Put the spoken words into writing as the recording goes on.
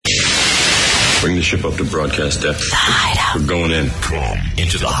Bring the ship up to broadcast depth. The Hideout. We're going in. Come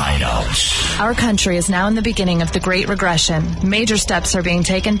into the Hideout. Our country is now in the beginning of the Great Regression. Major steps are being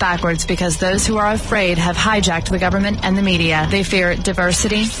taken backwards because those who are afraid have hijacked the government and the media. They fear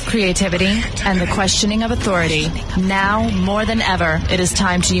diversity, creativity, and the questioning of authority. Now, more than ever, it is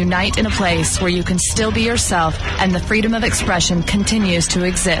time to unite in a place where you can still be yourself and the freedom of expression continues to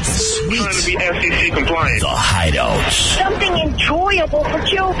exist. Sweet. Trying to be FCC compliant. The Hideout. Something enjoyable for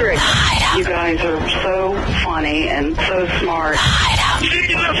children. The Hideout. You guys are so funny and so smart. The Hideout.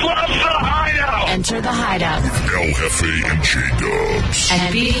 Jesus loves the Hideout. Enter the Hideout. El Jefe and J-Dubs.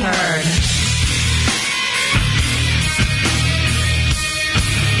 And be heard.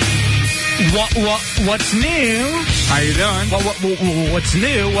 What's new? How you doing? What's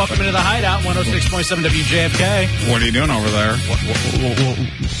new? Welcome into the Hideout, 106.7 WJFK. What are you doing over there?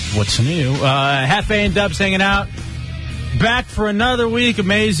 What's new? Hefe and Dubs hanging out. Back for another week,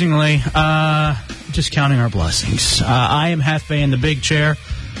 amazingly. Just counting our blessings. I am Hefe in the big chair.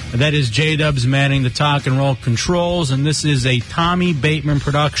 That is J-Dubs manning the talk and roll controls, and this is a Tommy Bateman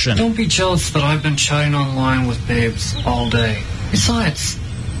production. Don't be jealous that I've been chatting online with babes all day. Besides,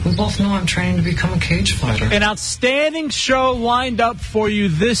 we both know I'm training to become a cage fighter. An outstanding show lined up for you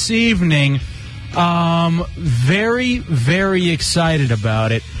this evening. Very, very excited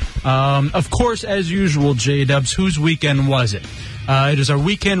about it. Of course, as usual, J-Dubs, whose weekend was it? It is our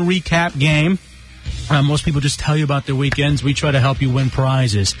weekend recap game. Most people just tell you about their weekends. We try to help you win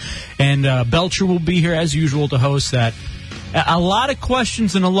prizes. And Belcher will be here, as usual, to host that. A lot of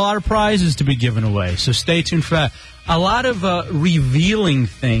questions and a lot of prizes to be given away, so stay tuned for that. A lot of revealing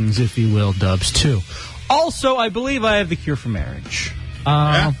things, if you will, Dubs, too. Also, I believe I have the cure for marriage.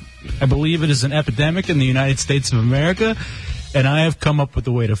 I believe it is an epidemic in the United States of America, and I have come up with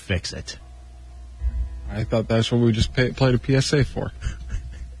a way to fix it. I thought that's what we just played a PSA for.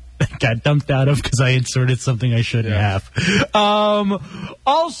 Got dumped out of because I inserted something I shouldn't have.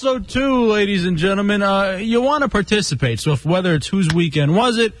 Also, too, ladies and gentlemen, you want to participate. So whether it's whose weekend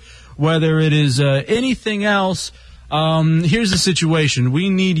was it, whether it is anything else, here's the situation. We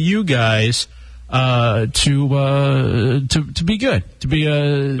need you guys to be good,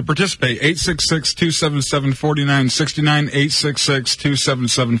 to participate. 866-277-4969,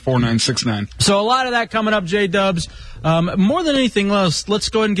 866-277-4969. So a lot of that coming up, J-Dubs. More than anything else, let's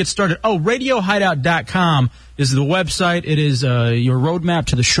go ahead and get started. RadioHideout.com is the website. It is your roadmap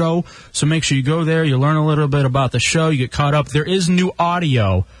to the show. So make sure you go there. You learn a little bit about the show. You get caught up. There is new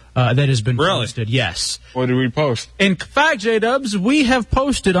audio that has been posted. Yes. What did we post? In fact, J-Dubs, we have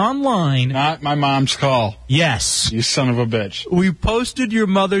posted online. Not my mom's call. Yes. You son of a bitch. We posted your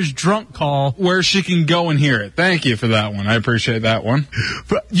mother's drunk call. Where she can go and hear it. Thank you for that one. I appreciate that one.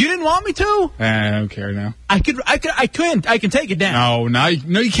 You didn't want me to? I don't care now. I couldn't. I can take it down. No,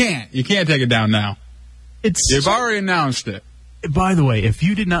 you can't. You can't take it down now. You've already announced it. By the way, if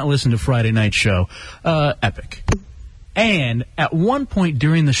you did not listen to Friday Night Show, epic. And at one point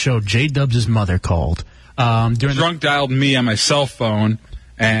during the show, J-Dubs' mother called. Drunk dialed me on my cell phone,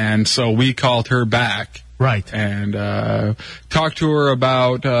 and so we called her back. Right. And talked to her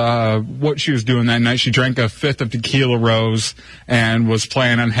about what she was doing that night. She drank a fifth of Tequila Rose and was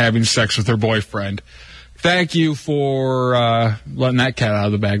planning on having sex with her boyfriend. Thank you for letting that cat out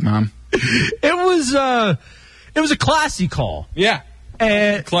of the bag, Mom. It was a classy call. Yeah.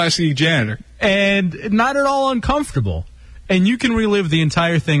 Classy janitor. And not at all uncomfortable. And you can relive the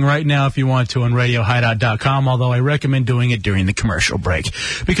entire thing right now if you want to on RadioHideout.com, although I recommend doing it during the commercial break.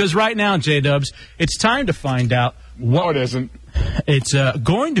 Because right now, J-Dubs, it's time to find out what... No, it isn't. It's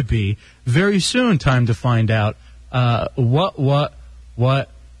going to be very soon time to find out what's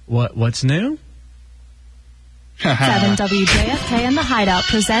new? 7 WJFK and the Hideout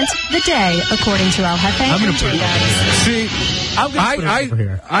present The Day According to El Jefe and J-Dubs. See,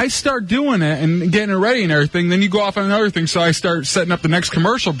 I start doing it and getting it ready and everything, then you go off on another thing, so I start setting up the next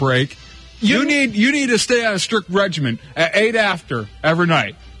commercial break. You need to stay on a strict regimen. At 8 after every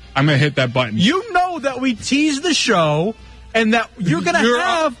night, I'm going to hit that button. You know that we tease the show and that you're going to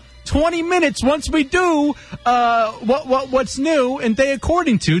have 20 minutes once we do what's new and Day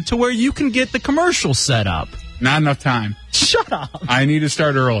According to where you can get the commercial set up. Not enough time. Shut up. I need to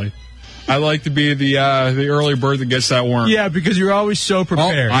start early. I like to be the early bird that gets that worm. Yeah, because you're always so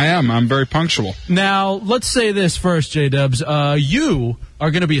prepared. Oh, I am. I'm very punctual. Now, let's say this first, J-Dubs. You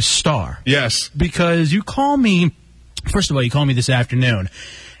are going to be a star. Yes. Because you call me, first of all, you call me this afternoon,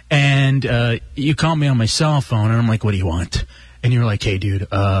 and you call me on my cell phone, and I'm like, what do you want? And you're like, hey, dude,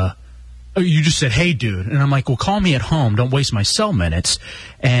 you just said, hey, dude. And I'm like, well, call me at home. Don't waste my cell minutes.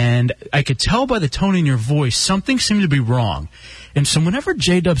 And I could tell by the tone in your voice, something seemed to be wrong. And so whenever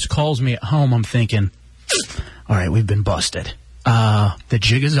J-Dubs calls me at home, I'm thinking, all right, we've been busted. The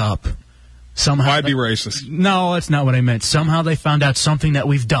jig is up. Somehow. Might be racist. No, that's not what I meant. Somehow they found out something that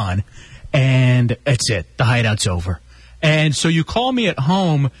we've done, and that's it. The hideout's over. And so you call me at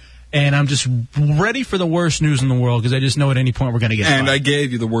home, and I'm just ready for the worst news in the world because I just know at any point we're going to get And fired. I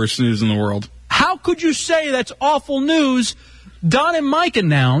gave you the worst news in the world. How could you say that's awful news? Don and Mike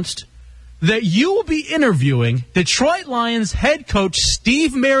announced that you will be interviewing Detroit Lions head coach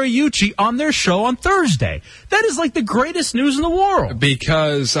Steve Mariucci on their show on Thursday. That is like the greatest news in the world.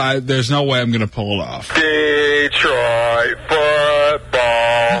 Because there's no way I'm going to pull it off. Detroit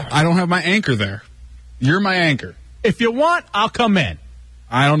football. I don't have my anchor there. You're my anchor. If you want, I'll come in.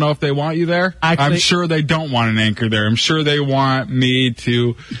 I don't know if they want you there. I'm sure they don't want an anchor there. I'm sure they want me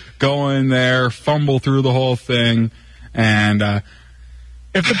to go in there, fumble through the whole thing, and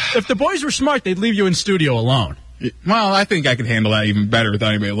if the boys were smart, they'd leave you in studio alone. Well, I think I could handle that even better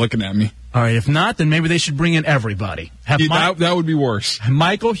without anybody looking at me. All right, if not, then maybe they should bring in everybody. That would be worse.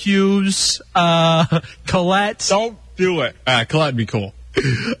 Michael Hughes, Colette. Don't do it. Colette would be cool.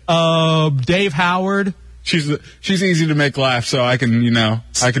 Dave Howard. She's easy to make laugh, so I can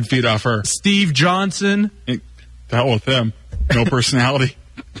feed off her. Steve Johnson. The hell with him. No personality.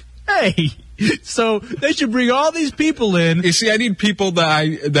 Hey, so they should bring all these people in. You see, I need people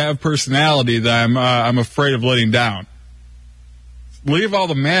that have personality that I'm afraid of letting down. Leave all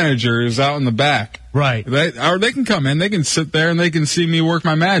the managers out in the back. Right. They can come in. They can sit there and they can see me work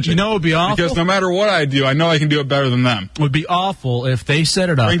my magic. You know what would be awful? Because no matter what I do, I know I can do it better than them. It would be awful if they set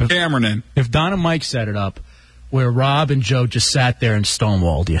it up. Bring Cameron in. If Don and Mike set it up where Rob and Joe just sat there and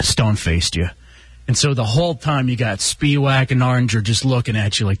stonewalled you, stone-faced you. And so the whole time you got Spiewak and Oranger just looking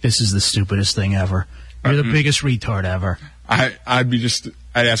at you like this is the stupidest thing ever. You're the biggest retard ever. I'd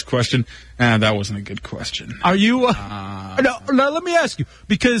ask a question, and that wasn't a good question. Are you? No, let me ask you,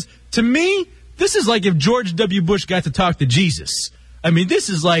 because to me, this is like if George W. Bush got to talk to Jesus. I mean, this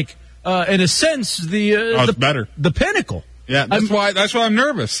is like, in a sense, it's better. The pinnacle. Yeah, that's why I'm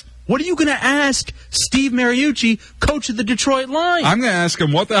nervous. What are you going to ask Steve Mariucci, coach of the Detroit Lions? I'm going to ask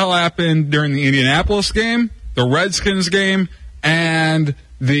him what the hell happened during the Indianapolis game, the Redskins game, and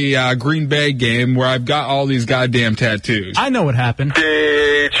the Green Bay game where I've got all these goddamn tattoos. I know what happened.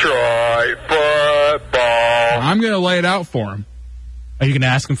 Detroit football. I'm going to lay it out for him. Are you going to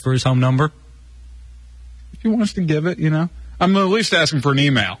ask him for his home number? If he wants to give it, I'm going to at least ask him for an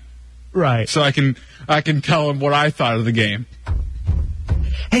email. Right. So I can tell him what I thought of the game.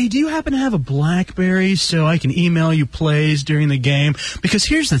 Hey, do you happen to have a BlackBerry so I can email you plays during the game? Because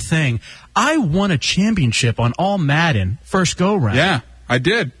here's the thing. I won a championship on all Madden first go-round. Yeah, I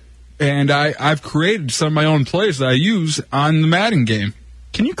did. And I've created some of my own plays that I use on the Madden game.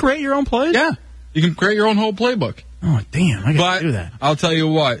 Can you create your own plays? Yeah. You can create your own whole playbook. Oh, damn. I got to do that. I'll tell you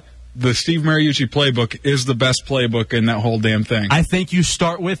what. The Steve Mariucci playbook is the best playbook in that whole damn thing. I think you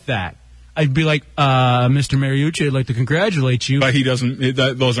start with that. I'd be like, Mr. Mariucci, I'd like to congratulate you. But he doesn't.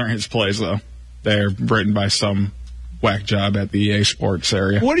 Those aren't his plays, though. They're written by some whack job at the EA Sports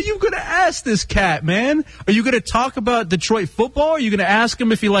area. What are you going to ask this cat, man? Are you going to talk about Detroit football? Are you going to ask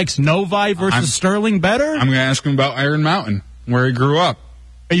him if he likes Novi versus Sterling better? I'm going to ask him about Iron Mountain, where he grew up.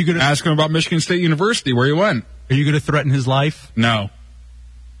 Are you going to ask him about Michigan State University, where he went? Are you going to threaten his life? No.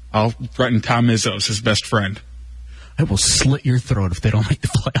 I'll threaten Tom Izzo's his best friend. I will slit your throat if they don't make the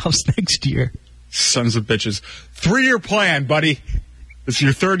playoffs next year. Sons of bitches. 3-year plan, buddy. It's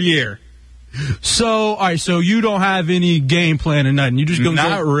your third year. So, all right, so you don't have any game plan or nothing. You just going to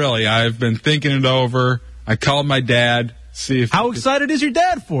Not really. I've been thinking it over. I called my dad. See if How excited is your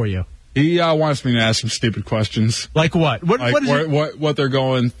dad for you? He wants me to ask some stupid questions. Like what? What they're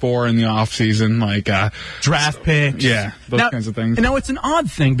going for in the off season, like draft picks. Yeah, those kinds of things. Now it's an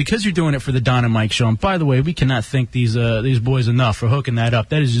odd thing because you're doing it for the Don and Mike show. And by the way, we cannot thank these boys enough for hooking that up.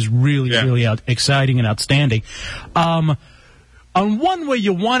 That is just really exciting and outstanding. On one way,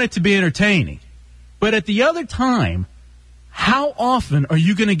 you want it to be entertaining, but at the other time, how often are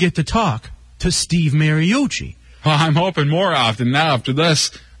you going to get to talk to Steve Mariucci? Well, I'm hoping more often now after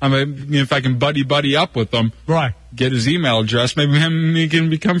this. I mean, if I can buddy up with him, right? Get his email address, maybe him and me can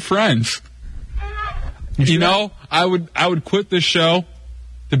become friends. You know, I would quit this show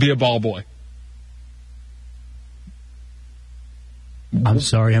to be a ball boy. I'm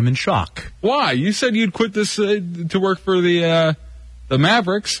sorry, I'm in shock. Why? You said you'd quit this to work for the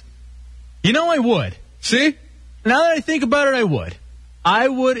Mavericks. You know I would. See? Now that I think about it, I would. I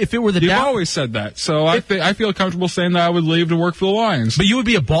would if it were the You've always said that, so I feel comfortable saying that I would leave to work for the Lions. But you would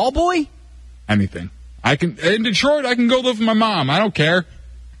be a ball boy? Anything. In Detroit, I can go live with my mom. I don't care.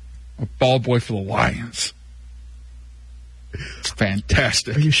 I'm a ball boy for the Lions. It's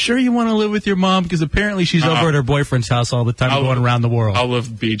fantastic. Are you sure you want to live with your mom? Because apparently she's over at her boyfriend's house all the time, going around the world. I'll live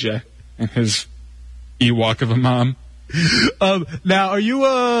with BJ and his Ewok of a mom. Now, are you?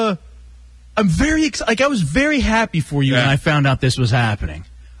 I'm very excited. I was very happy for you when I found out this was happening.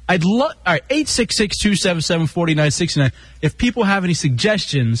 I'd love. All right, 866-277-4969. If people have any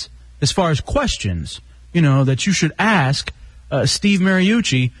suggestions as far as questions, that you should ask Steve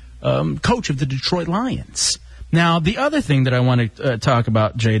Mariucci, coach of the Detroit Lions. Now, the other thing that I want to talk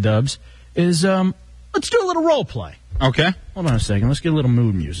about, J-Dubs, is let's do a little role play. Okay. Hold on a second. Let's get a little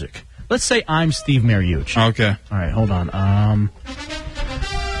mood music. Let's say I'm Steve Mariucci. Okay. All right, hold on. All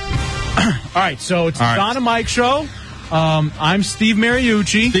right, so it's the Don and Mike Show. I'm Steve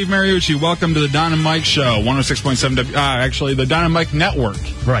Mariucci. Steve Mariucci, welcome to the Don and Mike Show, 106.7 actually, the Don and Mike Network.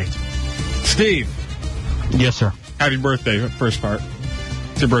 Right. Steve. Yes, sir. Happy birthday, first part.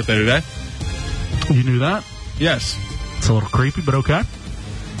 It's your birthday today. You knew that? Yes. It's a little creepy, but okay.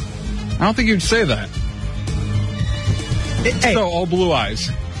 I don't think you'd say that. Hey. So, all blue eyes.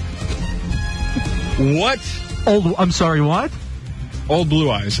 What? I'm sorry, what? Old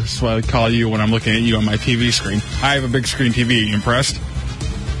blue eyes. That's what I call you when I'm looking at you on my TV screen. I have a big screen TV. You impressed?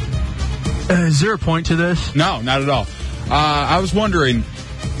 Is there a point to this? No, not at all. I was wondering.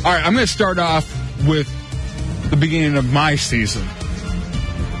 All right, I'm going to start off with the beginning of my season.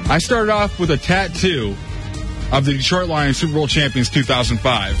 I started off with a tattoo of the Detroit Lions Super Bowl champions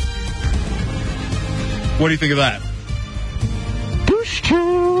 2005. What do you think of that? Douche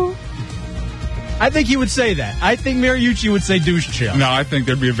chill. I think he would say that. I think Mariucci would say douche chill. No, I think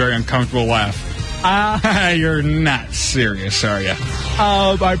there'd be a very uncomfortable laugh. You're not serious, are you?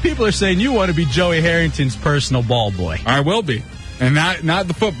 Our people are saying you want to be Joey Harrington's personal ball boy. I will be. And not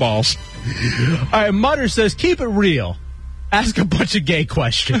the footballs. All right, Mutter says, keep it real. Ask a bunch of gay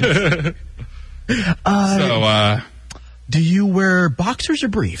questions. Do you wear boxers or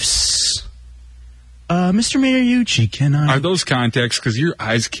briefs? Mr. Mariucci, can I... Are those contacts? Because your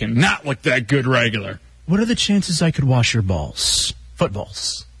eyes cannot look that good regular. What are the chances I could wash your balls?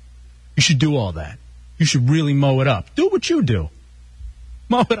 Footballs. You should do all that. You should really mow it up. Do what you do.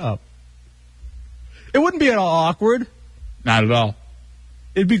 Mow it up. It wouldn't be at all awkward. Not at all.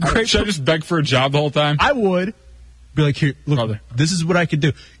 It'd be great. Should I just beg for a job the whole time? I would. Be like, here, look, brother, this is what I could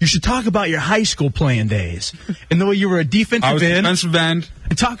do. You should talk about your high school playing days and the way you were a defensive end.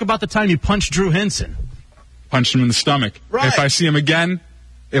 And talk about the time you punched Drew Henson. Punched him in the stomach. Right. If I see him again,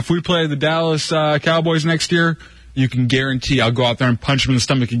 if we play the Dallas Cowboys next year, you can guarantee I'll go out there and punch him in the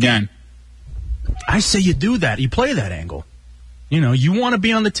stomach again. I say you do that. You play that angle. You want to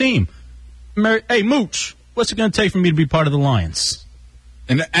be on the team. Hey, Mooch, what's it going to take for me to be part of the Lions?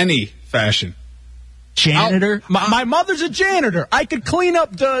 In any fashion. Janitor? My mother's a janitor. I could clean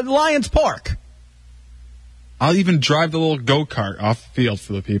up the Lions Park. I'll even drive the little go-kart off the field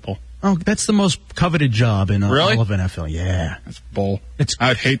for the people. Oh, that's the most coveted job in all of NFL. Yeah. That's bull.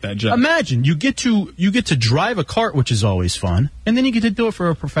 I'd hate that job. Imagine you get to drive a cart, which is always fun, and then you get to do it for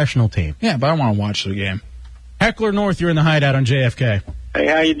a professional team. Yeah, but I don't want to watch the game. Heckler North, you're in the Hideout on JFK. Hey,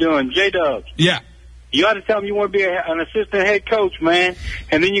 how you doing? J-Dubs. Yeah. You ought to tell him you want to be an assistant head coach, man,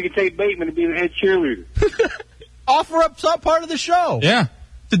 and then you can take Bateman to be the head cheerleader. Offer up some part of the show. Yeah.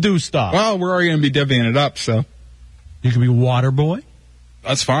 To do stuff. Well, we're already going to be divvying it up, so. You can be water boy.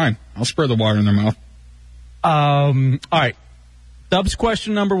 That's fine. I'll spray the water in their mouth. All right. Dub's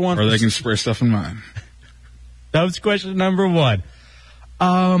question number one. Or they can spray stuff in mine. Dub's question number one.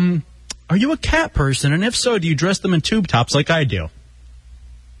 Are you a cat person? And if so, do you dress them in tube tops like I do?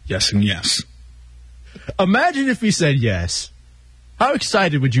 Yes and yes. Imagine if he said yes. How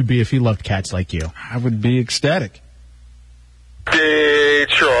excited would you be if he loved cats like you? I would be ecstatic.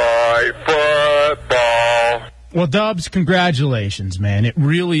 Detroit football. Well, Dubs, congratulations, man. It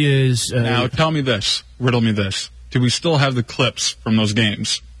really is. Now, tell me this. Riddle me this. Do we still have the clips from those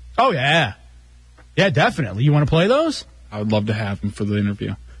games? Oh, yeah. Yeah, definitely. You want to play those? I would love to have them for the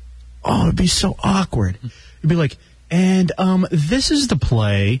interview. Oh, it'd be so awkward. It'd be like, and this is the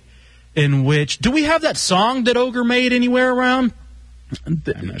play in which... Do we have that song that Ogre made anywhere around? I'm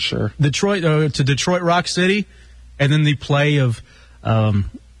not sure. Detroit to Detroit Rock City, and then the play of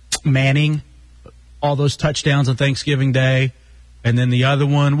Manning, all those touchdowns on Thanksgiving Day, and then the other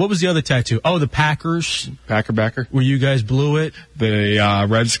one. What was the other tattoo? Oh, the Packers. Packer. Where you guys blew it. The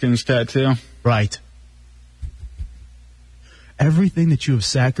Redskins tattoo. Right. Everything that you have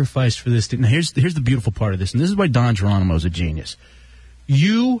sacrificed for this. Now, here's the beautiful part of this, and this is why Don Geronimo is a genius.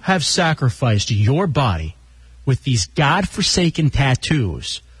 You have sacrificed your body with these godforsaken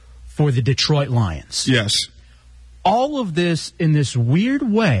tattoos for the Detroit Lions. Yes. All of this in this weird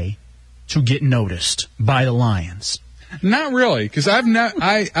way to get noticed by the Lions. Not really, because I've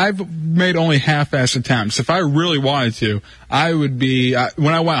made only half-assed attempts. If I really wanted to, I would be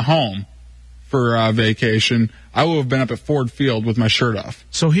when I went home for vacation, I would have been up at Ford Field with my shirt off.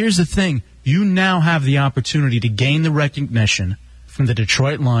 So here's the thing. You now have the opportunity to gain the recognition from the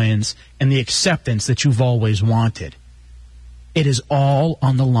Detroit Lions and the acceptance that you've always wanted. It is all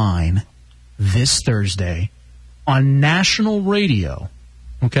on the line this Thursday on national radio.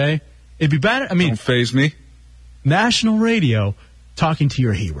 Okay? It'd be better. I mean, don't faze me. National radio talking to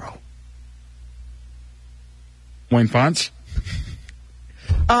your hero. Wayne Fonts?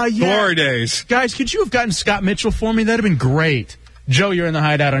 Yeah. Glory days. Guys, could you have gotten Scott Mitchell for me? That'd have been great. Joe, you're in the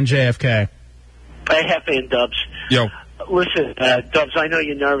Hideout on JFK. Hey, Hefe and Dubs. Yo. Listen, Dubs, I know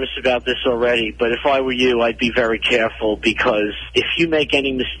you're nervous about this already, but if I were you, I'd be very careful, because if you make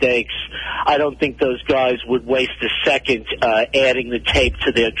any mistakes, I don't think those guys would waste a second adding the tape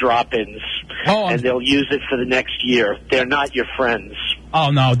to their drop-ins, and they'll use it for the next year. They're not your friends. Oh,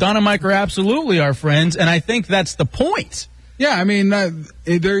 no. Don and Mike are absolutely our friends, and I think that's the point. Yeah, I mean,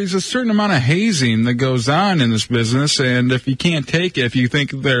 there's a certain amount of hazing that goes on in this business, and if you can't take it, if you think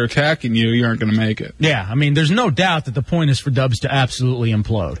they're attacking you, you aren't going to make it. Yeah, I mean, there's no doubt that the point is for Dubs to absolutely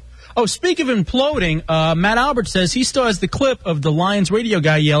implode. Oh, speak of imploding, Matt Albert says he still has the clip of the Lions radio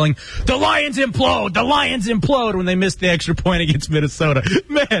guy yelling, "The Lions implode! The Lions implode!" when they missed the extra point against Minnesota.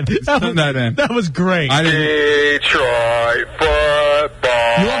 Man, that was great. Detroit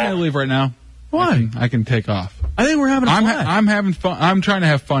football. You want me to leave right now? Why? I can take off. I think we're having fun. I'm having fun. I'm trying to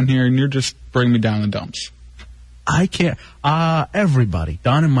have fun here, and you're just bringing me down the dumps. I can't. Everybody,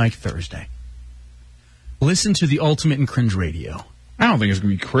 Don and Mike Thursday. Listen to the Ultimate in Cringe Radio. I don't think it's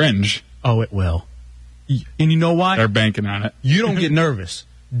going to be cringe. Oh, it will. And you know why? They're banking on it. You don't get nervous.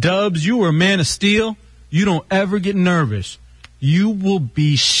 Dubs, you were a man of steel. You don't ever get nervous. You will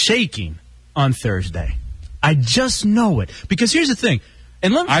be shaking on Thursday. I just know it. Because here's the thing.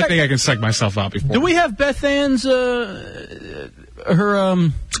 And let me I think I can psych myself out before. Do we have Beth Ann's, her,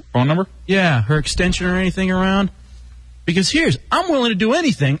 phone number? Yeah, her extension or anything around? Because I'm willing to do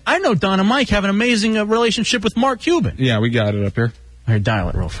anything. I know Don and Mike have an amazing relationship with Mark Cuban. Yeah, we got it up here. All right, dial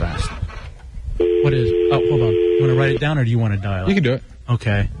it real fast. What is? Oh, hold on. You want to write it down or do you want to dial it? You can do it.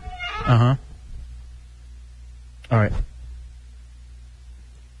 Okay. Uh-huh. All right.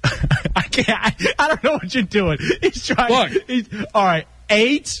 I can't. I don't know what you're doing. He's trying. Look. All right.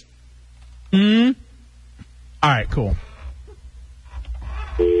 8. All right, cool.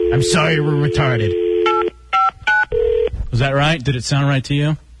 I'm sorry we're retarded. Was that right? Did it sound right to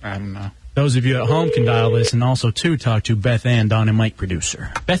you? I don't know. Those of you at home can dial this and also, too, talk to Beth Ann, Don and Mike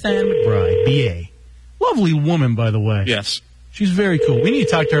producer. Beth Ann McBride, B.A. Lovely woman, by the way. Yes. She's very cool. We need to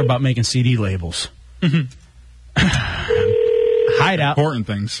talk to her about making CD labels. Hideout. Important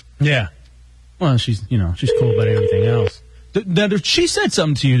things. Yeah. Well, she's cool about everything else. She said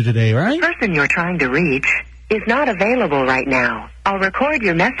something to you today, right? The person you're trying to reach is not available right now. I'll record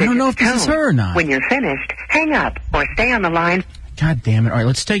your message. I don't know if this is her or not. When you're finished, hang up or stay on the line. God damn it. All right,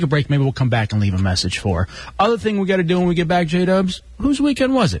 let's take a break. Maybe we'll come back and leave a message for her. Other thing we got to do when we get back, J-Dubs, whose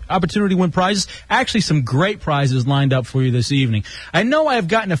weekend was it? Opportunity to win prizes. Actually, some great prizes lined up for you this evening. I know I have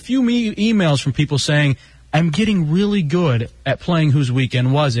gotten a few emails from people saying, I'm getting really good at playing Whose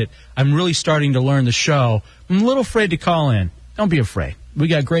Weekend Was It. I'm really starting to learn the show. I'm a little afraid to call in. Don't be afraid. We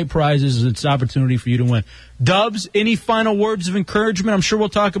got great prizes. It's an opportunity for you to win. Dubs, any final words of encouragement? I'm sure we'll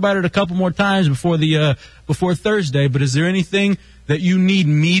talk about it a couple more times before Thursday, but is there anything that you need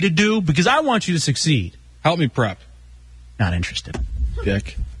me to do? Because I want you to succeed. Help me prep. Not interested.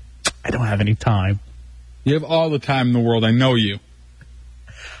 Dick. I don't have any time. You have all the time in the world. I know you.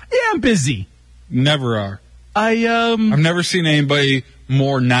 Yeah, I'm busy. Never are. I've never seen anybody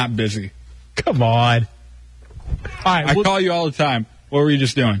more not busy. Come on. All right, I call you all the time. What were you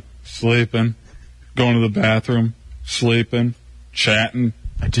just doing? Sleeping, going to the bathroom, sleeping, chatting.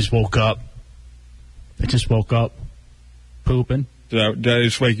 I just woke up. Pooping. Did I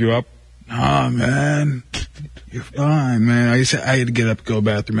just wake you up? Nah, man. You're fine, man. I had to get up and go to the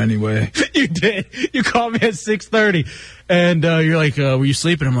bathroom anyway. You did. You called me at 6:30, and you're like, were you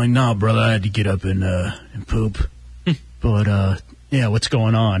sleeping? I'm like, nah, brother, I had to get up and poop. But, yeah, what's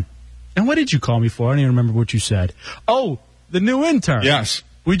going on? And what did you call me for? I don't even remember what you said. Oh, the new intern. Yes.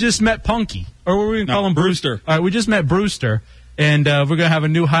 We just met Punky. Or what were we going to call him? Brewster. All right, we just met Brewster, and we're going to have a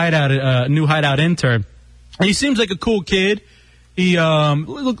new hideout intern. And he seems like a cool kid. He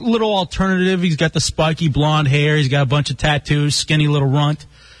little alternative. He's got the spiky blonde hair. He's got a bunch of tattoos, skinny little runt.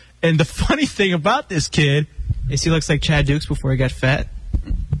 And the funny thing about this kid is he looks like Chad Dukes before he got fat.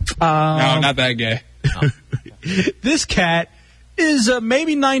 No, not that gay. This cat is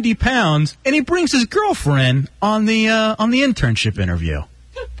maybe 90 pounds, and he brings his girlfriend on the internship interview.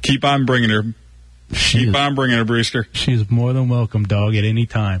 Keep on bringing her. Keep on bringing her, Brewster. She's more than welcome, dog, at any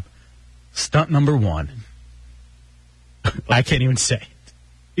time. Stunt number 1. I can't even say it.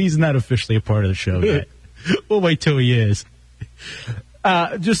 He's not officially a part of the show yet. We'll wait till he is.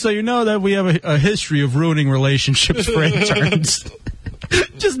 Just so you know that we have a history of ruining relationships for interns.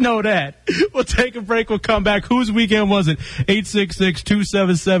 Just know that. We'll take a break. We'll come back. Whose weekend was it?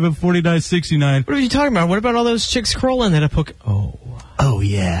 866-277-4969. What are you talking about? What about all those chicks crawling that I poke? Oh,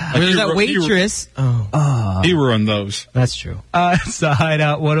 yeah. There's that waitress. He ruined those. That's true. It's the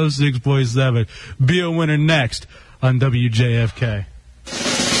Hideout 106.7. Be a winner next on WJFK. The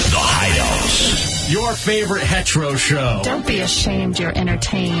Hideout. Your favorite hetero show. Don't be ashamed you're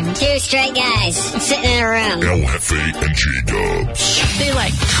entertained. Two straight guys sitting in a room. LFA and G-Dubs. They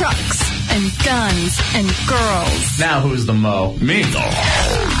like trucks and guns and girls. Now who's the Me. The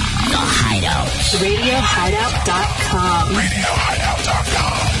Hideout.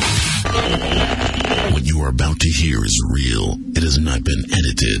 RadioHideout.com. What you are about to hear is real. It has not been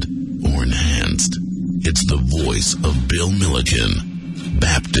edited or enhanced. It's the voice of Bill Milliken,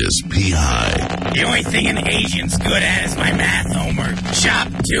 Baptist P.I. The only thing an Asian's good at is my math homework. Chop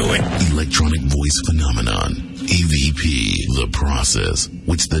to it. Electronic voice phenomenon, EVP, the process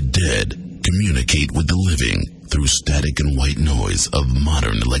which the dead communicate with the living through static and white noise of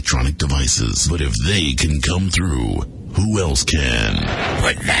modern electronic devices. But if they can come through, who else can?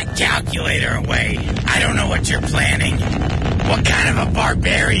 Put that calculator away. I don't know what you're planning. What kind of a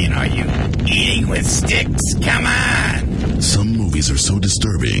barbarian are you? Eating with sticks? Come on. Some movies are so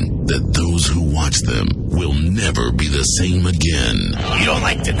disturbing that those who watch them will never be the same again. You don't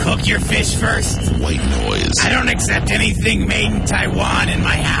like to cook your fish first? White noise. I don't accept anything made in Taiwan in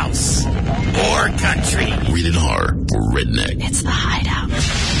my house. Or country. Rated R for redneck. It's the Hideout.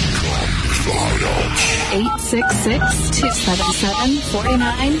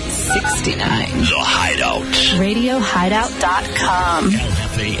 866-277-4969. The Hideout. RadioHideout.com.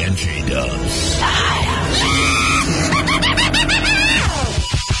 LFA and G-Dubs. The Hideout.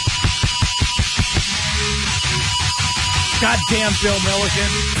 Goddamn Bill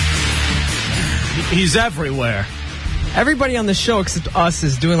Milliken. He's everywhere. Everybody on the show except us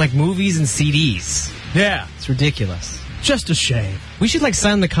is doing like movies and CDs. Yeah. It's ridiculous. Just a shame. We should like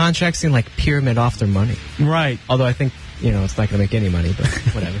sign the contracts and like pyramid off their money. Right. Although I think, it's not going to make any money, but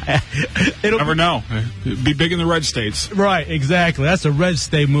whatever. It'll never know. Be big in the red states. Right, exactly. That's a red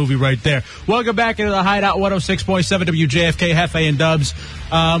state movie right there. Welcome back into the Hideout 106.7 WJFK, Hefe and Dubs.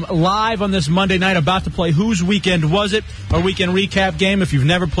 Live on this Monday night, about to play Whose Weekend Was It? Our weekend recap game. If you've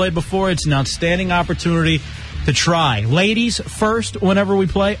never played before, it's an outstanding opportunity to try. Ladies first whenever we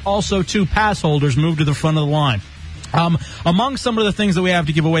play. Also, 2 pass holders move to the front of the line. Among some of the things that we have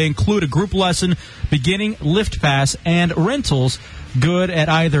to give away include a group lesson, beginning lift pass, and rentals good at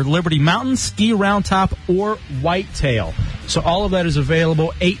either Liberty Mountain, Ski Round Top, or Whitetail. So all of that is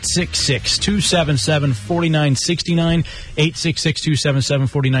available. 866-277-4969.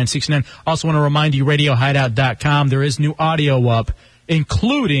 866-277-4969. Also want to remind you, RadioHideout.com. There is new audio up,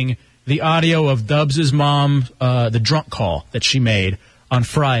 including the audio of Dubs' mom, the drunk call that she made on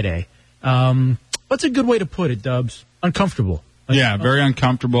Friday. What's a good way to put it, Dubs? Uncomfortable. Yeah, very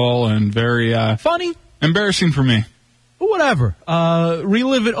uncomfortable and very... funny? Embarrassing for me. Whatever.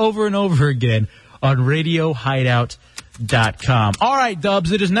 Relive it over and over again on RadioHideout.com. All right,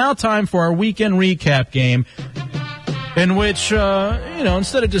 Dubs, it is now time for our weekend recap game in which,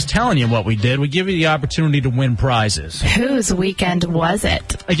 instead of just telling you what we did, we give you the opportunity to win prizes. Whose weekend was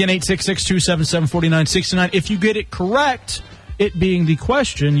it? Again, 866-277-4969. If you get it correct... It being the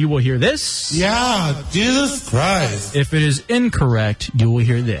question, you will hear this. Yeah, Jesus Christ. If it is incorrect, you will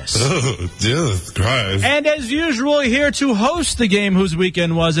hear this. Oh, Jesus Christ. And as usual, here to host the game, Whose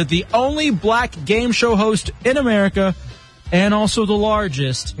Weekend Was It? The only black game show host in America, and also the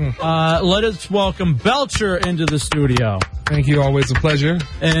largest. Let us welcome Belcher into the studio. Thank you. Always a pleasure.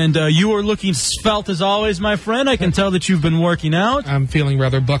 And you are looking svelte as always, my friend. I can tell that you've been working out. I'm feeling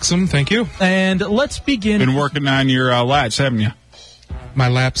rather buxom. Thank you. And let's begin. Been working on your lats, haven't you? My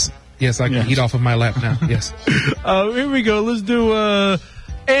laps. Yes, I can eat off of my lap now. Yes. Here we go. Let's do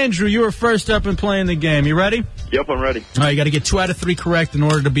Andrew. You were first up and playing the game. You ready? Yep, I'm ready. All right, you got to get 2 out of 3 correct in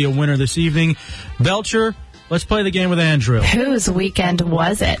order to be a winner this evening. Belcher, let's play the game with Andrew. Whose weekend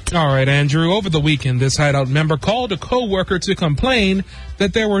was it? All right, Andrew. Over the weekend, this Hideout member called a co-worker to complain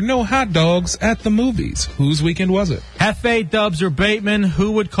that there were no hot dogs at the movies. Whose weekend was it? Hefe, Dubs, or Bateman,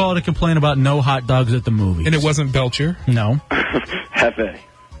 who would call to complain about no hot dogs at the movies? And it wasn't Belcher. No. Hefe.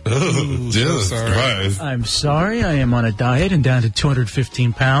 Oh, Jesus Christ. I'm sorry. I am on a diet and down to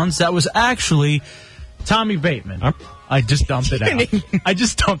 215 pounds. That was actually Tommy Bateman. I just dumped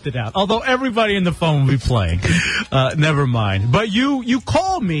it out. Although everybody in the phone will be playing. Never mind. But you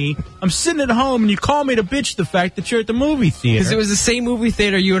called me. I'm sitting at home, and you called me to bitch the fact that you're at the movie theater. Because it was the same movie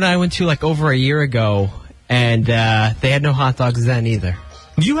theater you and I went to like over a year ago, and they had no hot dogs then either.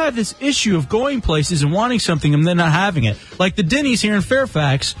 You have this issue of going places and wanting something and then not having it. Like the Denny's here in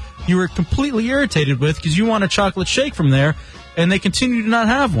Fairfax, you were completely irritated with because you want a chocolate shake from there, and they continue to not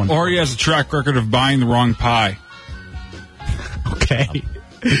have one. Or he has a track record of buying the wrong pie. Okay.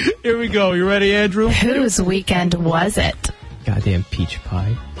 Here we go. You ready, Andrew? Whose weekend was it? Goddamn peach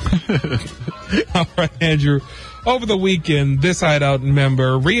pie. All right, Andrew. Over the weekend, this Hideout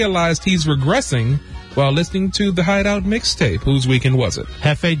member realized he's regressing while listening to the Hideout mixtape. Whose weekend was it?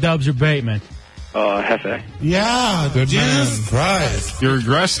 Hefe, Dubs, or Bateman? Hefe. Yeah, Good Jesus man. Christ. You're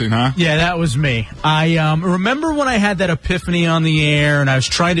regressing, huh? Yeah, that was me. I remember when I had that epiphany on the air, and I was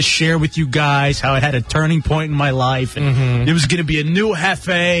trying to share with you guys how it had a turning point in my life, and it was going to be a new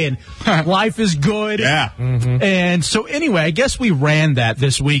Hefe, and life is good. Yeah. And so anyway, I guess we ran that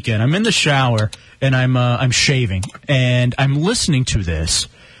this weekend. I'm in the shower, and I'm shaving, and I'm listening to this.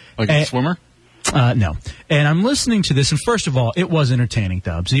 Like a swimmer? No. And I'm listening to this, and first of all, it was entertaining,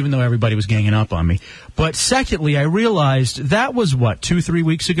 Dubs, even though everybody was ganging up on me. But secondly, I realized that was, 2-3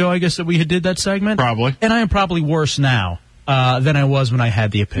 weeks ago, I guess, that we had did that segment? Probably. And I am probably worse now than I was when I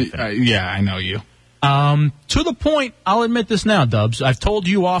had the epiphany. Yeah, I know you. To the point, I'll admit this now, Dubs, I've told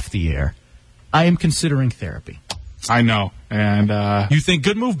you off the air, I am considering therapy. I know. And you think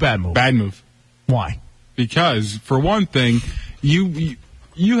good move, bad move? Bad move. Why? Because, for one thing, you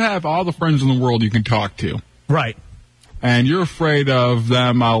have all the friends in the world you can talk to. Right. And you're afraid of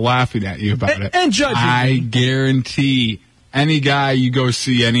them laughing at you about it. And judging I me. guarantee any guy you go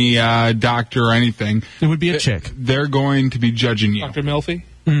see, any doctor or anything. It would be a chick. They're going to be judging you. Dr. Melfi?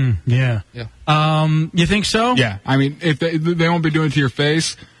 Yeah. You think so? Yeah. I mean, if they won't be doing it to your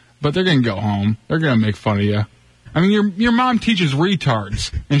face, but they're going to go home. They're going to make fun of you. I mean, your mom teaches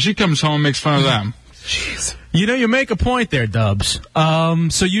retards, and she comes home and makes fun of them. Jeez. You know, you make a point there, Dubs.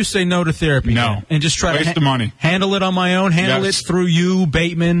 So you say no to therapy. No. Then, and just try Waste to the money. Handle it on my own. Handle it through you,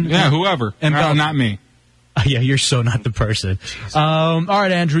 Bateman. Yeah, whoever. And no, not me. Yeah, you're so not the person. All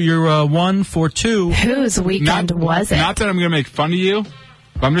right, Andrew, you're 1 for 2. Whose weekend was it? Not that I'm going to make fun of you,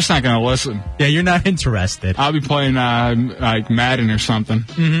 but I'm just not going to listen. Yeah, you're not interested. I'll be playing like Madden or something.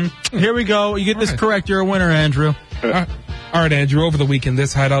 Here we go. You get this correct, you're a winner, Andrew. All right, Andrew, over the weekend,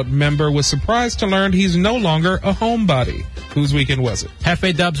 this Hideout member was surprised to learn he's no longer a homebody. Whose weekend was it?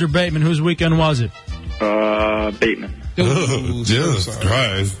 Hefe, Dubs, or Bateman, whose weekend was it? Bateman. Oh, Jesus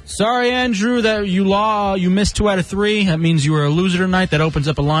Christ. Sorry, Andrew, that you missed 2 out of 3. That means you were a loser tonight. That opens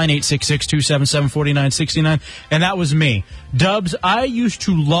up a line, 866-277-4969. And that was me. Dubs, I used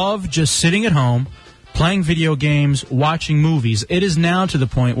to love just sitting at home, playing video games, watching movies. It is now to the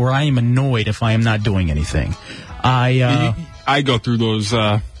point where I am annoyed if I am not doing anything. I go through those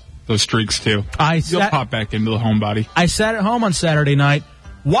streaks too. You'll pop back into the homebody. I sat at home on Saturday night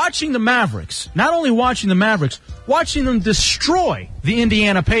watching the Mavericks. Not only watching the Mavericks, watching them destroy the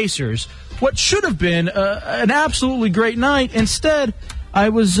Indiana Pacers. What should have been an absolutely great night. Instead, I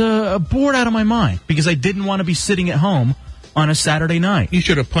was bored out of my mind because I didn't want to be sitting at home on a Saturday night. You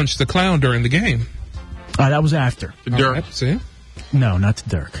should have punched the clown during the game. That was after. The Dirk. Right, see? No, not to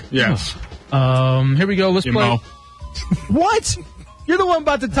Dirk. Yes. Here we go. Let's play. Mo. What? You're the one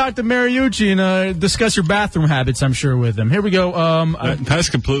about to talk to Mariucci and discuss your bathroom habits, I'm sure, with him. Here we go. That's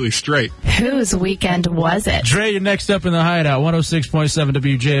completely straight. Whose weekend was it? Dre, you're next up in the Hideout, 106.7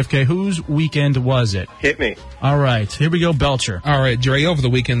 WJFK. Whose weekend was it? Hit me. All right. Here we go, Belcher. All right, Dre, over the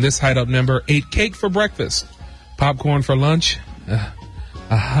weekend, this Hideout member ate cake for breakfast, popcorn for lunch,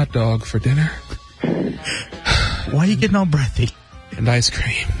 a hot dog for dinner. Why are you getting all breathy? And ice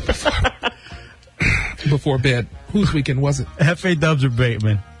cream before bed. Whose weekend was it? Hefe, Dubs, or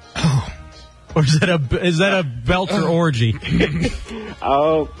Bateman? Oh. Or is that a Belcher orgy?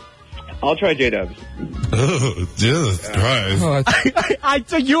 I'll try J-Dubs. Oh, Jesus Christ. I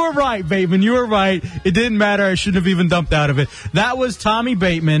you were right, Bateman. You were right. It didn't matter. I shouldn't have even dumped out of it. That was Tommy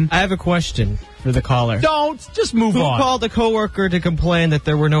Bateman. I have a question for the caller. Don't. Just move on. Who called a coworker to complain that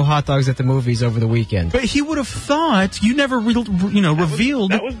there were no hot dogs at the movies over the weekend? But he would have thought you never,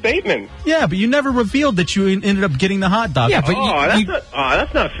 revealed. That was Bateman. Yeah, but you never revealed that you ended up getting the hot dog. Yeah, but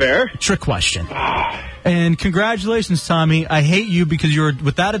that's not fair. Trick question. And congratulations, Tommy. I hate you because you're,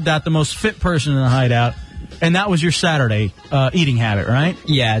 without a doubt, the most fit person in the Hideout. And that was your Saturday eating habit, right?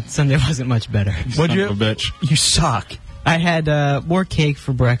 Yeah, Sunday wasn't much better. What'd you? Son of a bitch. You suck. I had more cake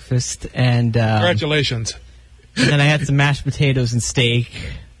for breakfast, and Congratulations. and then I had some mashed potatoes and steak,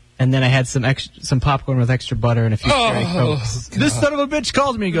 and then I had some popcorn with extra butter and a few cherry cokes. This son of a bitch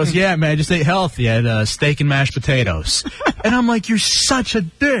calls me and goes, yeah, man, I just ate healthy. I had steak and mashed potatoes. And I'm like, you're such a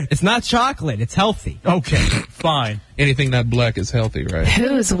dick. It's not chocolate. It's healthy. Okay, fine. Anything not black is healthy, right?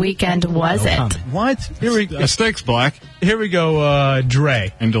 Whose weekend was it? What? Here we go. The steak's black. Here we go,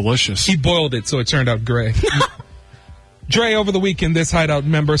 Dre. And delicious. He boiled it, so it turned out gray. Dre, over the weekend, this Hideout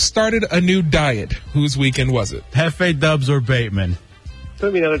member started a new diet. Whose weekend was it? Hefe, Dubs, or Bateman? So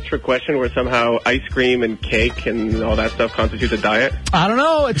that'd be another trick question where somehow ice cream and cake and all that stuff constitutes a diet? I don't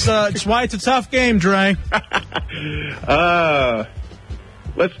know. It's why it's a tough game, Dre. Let's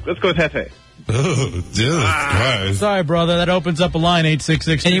go with Hefe. Oh, Jesus Christ. Sorry, brother. That opens up a line,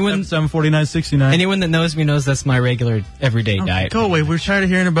 866-749-69. Anyone that knows me knows that's my regular everyday diet. Go away. We're tired of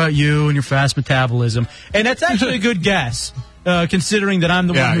hearing about you and your fast metabolism. And that's actually a good guess, considering that I'm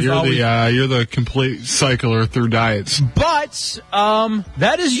the one who's always... you're the complete cycler through diets. But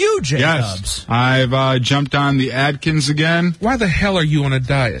that is you, J. Yes. Dubs. I've jumped on the Atkins again. Why the hell are you on a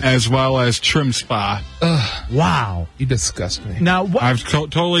diet? As well as Trim Spa. Wow. You disgust me. Now, what? I've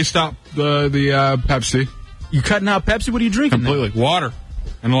totally stopped the Pepsi. You cutting out Pepsi? What are you drinking? Completely. Then? Water.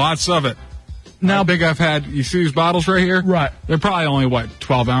 And lots of it. Now, How big I've had, you see these bottles right here? Right. They're probably only,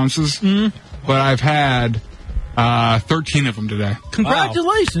 12 ounces? Mm-hmm. But I've had 13 of them today.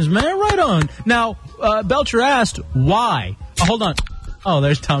 Congratulations, man. Right on. Now, Belcher asked, why? Oh, hold on. Oh,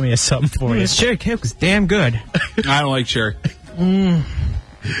 there's Tommy has something for you. This cherry cake was damn good. I don't like cherry. Caffeine.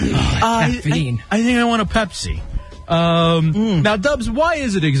 I think I want a Pepsi. Now, Dubs, why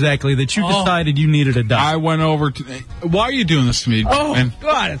is it exactly that you decided you needed a diet? I went over to... Why are you doing this to me? Oh, man?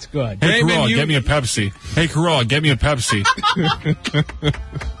 God, it's good. Hey, Corolla, get me a Pepsi. Hey, Corolla, get me a Pepsi.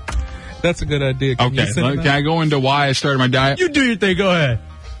 That's a good idea. Can I go into why I started my diet? You do your thing. Go ahead.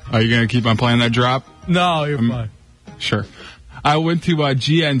 Are you going to keep on playing that drop? No, you're fine. Sure. I went to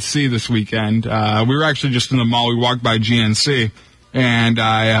GNC this weekend. We were actually just in the mall. We walked by GNC, and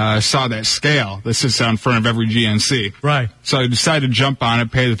I saw that scale that sits out in front of every GNC. Right. So I decided to jump on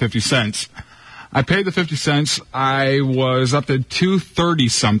it, pay the 50 cents. I paid the 50 cents. I was up to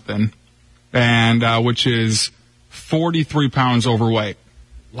 230-something, and which is 43 pounds overweight.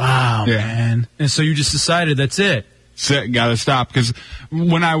 Wow, man. And so you just decided that's it. That's it. Got to stop. Because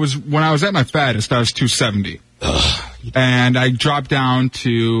when I was at my fattest, I was 270. And I dropped down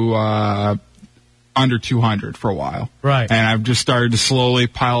to under 200 for a while. Right. And I've just started to slowly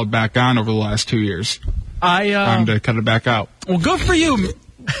pile it back on over the last 2 years. Time to cut it back out. Well, good for you.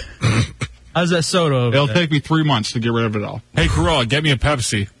 How's that soda over It'll there? take me 3 months to get rid of it all. Hey, Corolla, get me a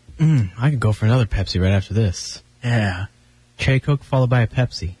Pepsi. I could go for another Pepsi right after this. Yeah. Cherry Coke followed by a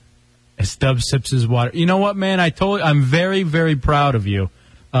Pepsi. As Dubs sips his water. You know what, man? I'm very, very proud of you.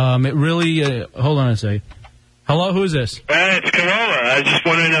 It really... hold on a second. Hello, who's this? It's Corolla. I was just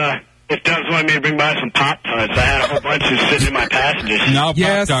wondering if Dubs wanted me to bring by some Pop-Tarts. I had a whole bunch of sitting in my passengers. No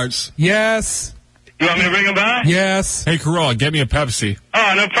Pop-Tarts. Yes. You want me to bring them by? Yes. Hey, Corolla, get me a Pepsi.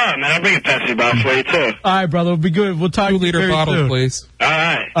 Oh, no problem, man. I'll bring a Pepsi bottle for you, too. All right, brother. We'll be good. We'll talk 2-liter bottle, soon. please. All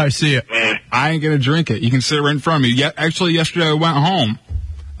right. All right, see you. Yeah. I ain't going to drink it. You can sit right in front of me. Actually, yesterday I went home,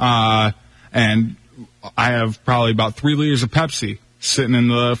 and I have probably about 3 liters of Pepsi sitting in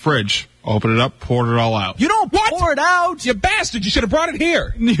the fridge. Opened it up, poured it all out. You don't pour it out. You bastard. You should have brought it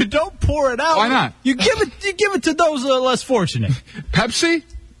here. You don't pour it out. Why not? You give it to those less fortunate. Pepsi?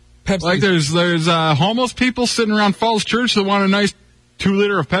 Pepsi. Like there's homeless people sitting around Falls Church that want a nice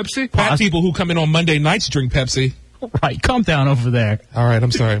 2-liter of Pepsi? Fat people who come in on Monday nights drink Pepsi. Right, calm down over there. All right,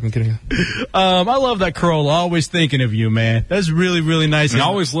 I'm sorry. I'm kidding. I love that Corolla. Always thinking of you, man. That's really, really nice. And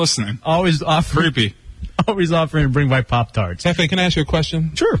always listening. Always offering. Creepy. Always offering to bring by Pop-Tarts. Hefe, can I ask you a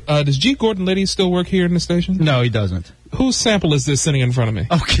question? Sure. Does G. Gordon Liddy still work here in the station? No, he doesn't. Whose sample is this sitting in front of me?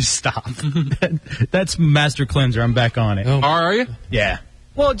 Okay, stop. That's Master Cleanser. I'm back on it. Oh. Are you? Yeah.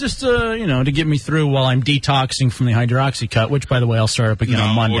 Well, just, to get me through while I'm detoxing from the hydroxy cut, which, by the way, I'll start up again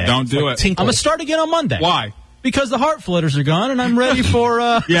on Monday. Don't do it. I'm going to start again on Monday. Why? Because the heart flutters are gone, and I'm ready for...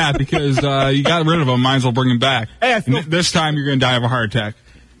 Yeah, because you got rid of them. Might as well bring them back. Hey, this time you're going to die of a heart attack.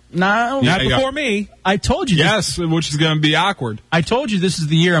 No. Not before me. I told you. Yes, which is going to be awkward. I told you this is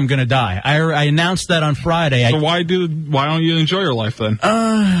the year I'm going to die. I announced that on Friday. So why don't you enjoy your life then?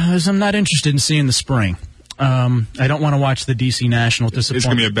 Because I'm not interested in seeing the spring. I don't want to watch the DC National disappointment. It's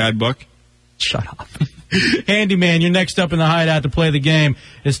going to be a bad book. Shut up. Handyman, you're next up in the hideout to play the game.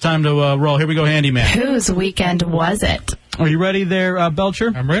 It's time to roll. Here we go, Handyman. Whose weekend was it? Are you ready there,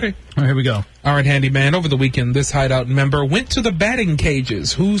 Belcher? I'm ready. All right, here we go. All right, Handyman. Over the weekend, this hideout member went to the batting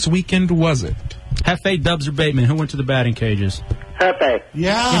cages. Whose weekend was it? Hefe, Dubs, or Bateman? Who went to the batting cages? Hefe.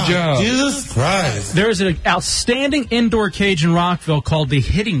 Yeah. Good job. Jesus Christ. There is an outstanding indoor cage in Rockville called the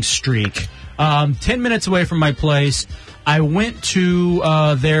Hitting Streak. 10 minutes away from my place. I went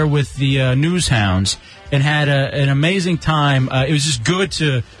to there with the News Hounds and had an amazing time. It was just good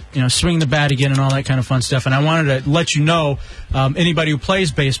to swing the bat again and all that kind of fun stuff. And I wanted to let you know, anybody who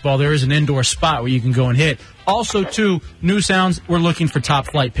plays baseball, there is an indoor spot where you can go and hit. Also, too, News Hounds, we're looking for top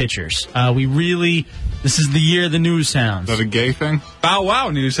flight pitchers. This is the year of the News Hounds. Is that a gay thing? Bow wow,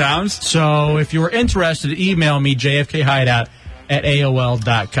 News Hounds. So if you're interested, email me,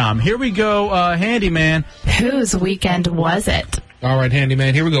 jfkhideout@aol.com. Here we go, Handyman. Whose weekend was it? All right,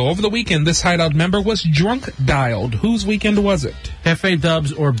 Handyman, here we go. Over the weekend, this Hideout member was drunk dialed. Whose weekend was it? Hefe,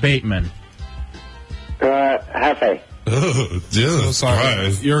 Dubs, or Bateman? Hefe. Oh, Jesus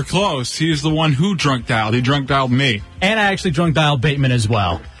Christ. You're close. He's the one who drunk dialed. He drunk dialed me. And I actually drunk dialed Bateman as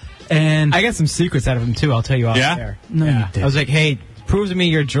well. And I got some secrets out of him, too. I'll tell you off there. No, you didn't. I was like, hey, prove to me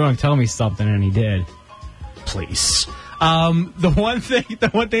you're drunk. Tell me something. And he did. Please. The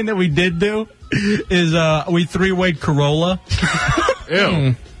one thing that we did do is we three-wayed Corolla.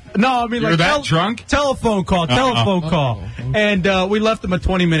 Ew. No, I mean, You're that drunk? Telephone call. And we left him a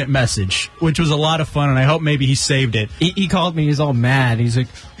 20-minute message, which was a lot of fun, and I hope maybe he saved it. He called me. He's all mad. He's like,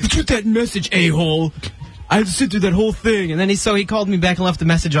 "What's with that message, a-hole? I had to sit through that whole thing." And then he called me back and left a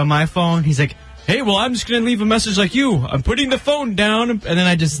message on my phone. He's like, "Hey, well, I'm just going to leave a message like you. I'm putting the phone down." And then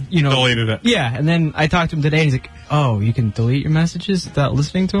I just, deleted it. Yeah, and then I talked to him today, and he's like, "Oh, you can delete your messages without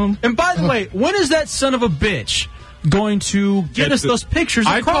listening to them?" And by the way, when is that son of a bitch going to get us those pictures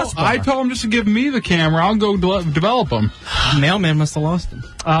of Crossbar? I told him just to give me the camera. I'll go develop them. Mailman must have lost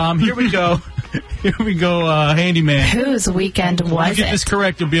them. Here we go. Here we go, Handyman. Whose weekend was If you get it? this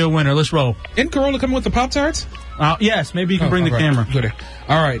correct, you'll be a winner. Let's roll. Isn't Corolla coming with the Pop-Tarts? Yes, maybe you can bring the camera. Good.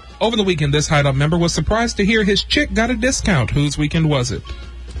 All right. Over the weekend, this Hideout member was surprised to hear his chick got a discount. Whose weekend was it?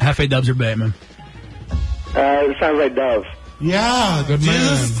 Hefe, Dubs, or Bateman? It sounds like Dove. Yeah, Good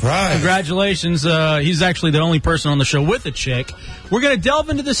Jesus man. Christ. Congratulations. He's actually the only person on the show with a chick. We're going to delve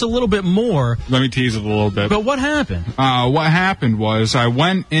into this a little bit more. Let me tease it a little bit. But what happened? What happened was I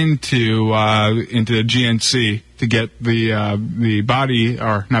went into GNC to get the body,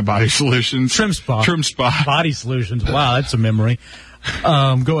 or not body solutions. Trim spa. Body solutions. Wow, that's a memory.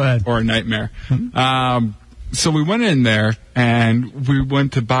 Go ahead. Or a nightmare. So we went in there and we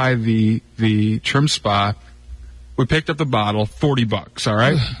went to buy the trim spa. We picked up the bottle, $40, all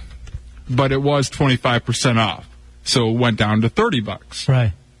right? But it was 25% off. So it went down to $30.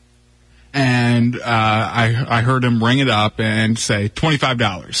 Right. And I heard him ring it up and say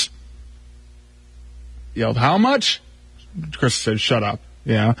 $25. Yelled, "How much?" Chris said, "Shut up."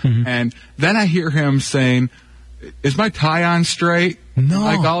 Yeah. Mm-hmm. And then I hear him saying, "Is my tie on straight?" No.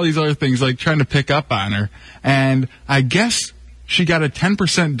 Like all these other things, like trying to pick up on her. And I guess she got a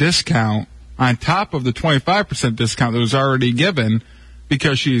 10% discount on top of the 25% discount that was already given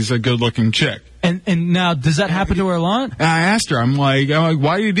because she's a good-looking chick. And now, does that happen to her a lot? And I asked her, I'm like,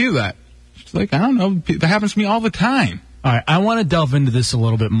 why do you do that? She's like, I don't know. That happens to me all the time. All right, I want to delve into this a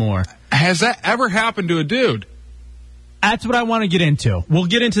little bit more. Has that ever happened to a dude? That's what I want to get into. We'll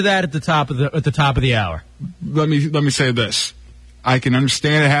get into that at the top of the hour. Let me say this. I can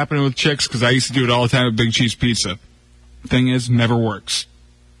understand it happening with chicks because I used to do it all the time with Big Cheese Pizza. Thing is, never works.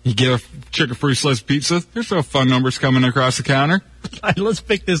 You give a chick a free slice of pizza, there's no phone numbers coming across the counter. Let's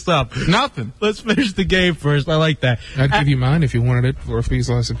pick this up. Nothing. Let's finish the game first. I like that. I'd give you mine if you wanted it for a free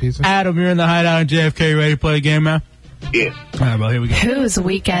slice of pizza. Adam, you're in the Hideout in JFK. You ready to play a game now? Yeah. All right, well, here we go. Whose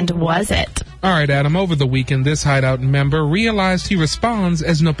weekend was it? All right, Adam. Over the weekend, this Hideout member realized he responds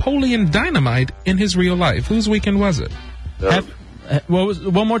as Napoleon Dynamite in his real life. Whose weekend was it?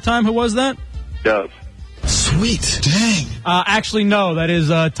 One more time, who was that? Dove. Sweet. Dang. Actually, no, that is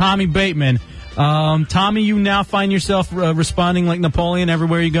Tommy Bateman. Tommy, you now find yourself responding like Napoleon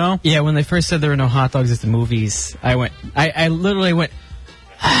everywhere you go? Yeah, when they first said there were no hot dogs at the movies, I literally went...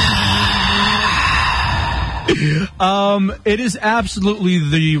 It is absolutely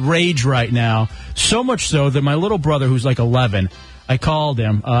the rage right now. So much so that my little brother, who's like 11, I called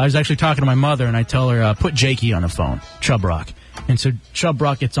him. I was actually talking to my mother, and I tell her, put Jakey on the phone, Chub Rock. And so Chub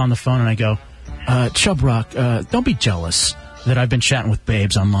Rock gets on the phone, and I go, Chub Rock, don't be jealous that I've been chatting with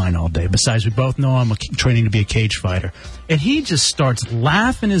babes online all day. Besides, we both know I'm training to be a cage fighter. And he just starts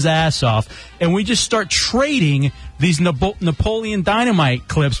laughing his ass off, and we just start trading these Napoleon Dynamite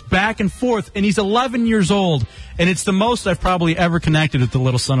clips back and forth, and he's 11 years old, and it's the most I've probably ever connected with the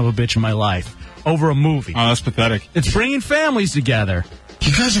little son of a bitch in my life over a movie. Oh, that's pathetic. It's bringing families together.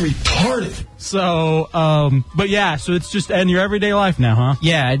 You guys are retarded. So, but yeah, so it's just in your everyday life now, huh?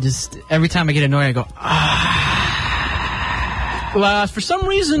 Yeah, I just, every time I get annoyed, I go, Well, for some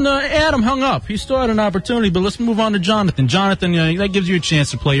reason, Adam hung up. He still had an opportunity, but let's move on to Jonathan. Jonathan, that gives you a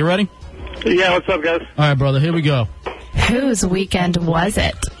chance to play. You ready? Yeah, what's up, guys? All right, brother, here we go. Whose weekend was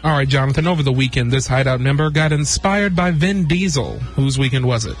it? All right, Jonathan, over the weekend, this Hideout member got inspired by Vin Diesel. Whose weekend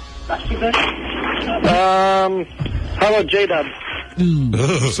was it? How about J-Dub?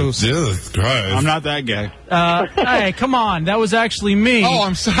 So Jesus Christ. I'm not that guy. Hey, come on. That was actually me. Oh,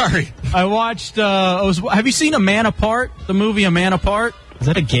 I'm sorry. I watched, have you seen A Man Apart? The movie A Man Apart? is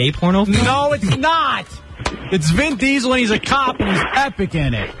that a gay porno film? No, it's not. It's Vin Diesel, and he's a cop, and he's epic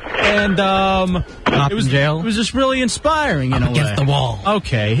in it. And Cop in jail? It was just really inspiring in a way. Against the wall.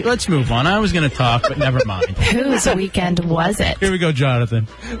 Okay, let's move on. I was going to talk, but never mind. Whose weekend was it? Here we go, Jonathan.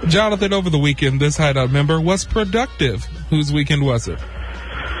 Jonathan, over the weekend, this Hideout member was productive. Whose weekend was it?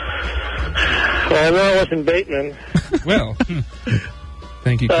 Well, no, it wasn't Bateman. Well,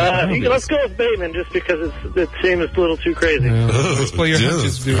 thank you. Let's go with Bateman just because it seems a little too crazy. Let's play your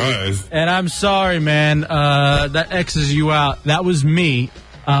hunches, dude. And I'm sorry, man. That X's you out. That was me.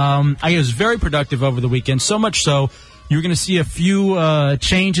 I was very productive over the weekend, so much so you're going to see a few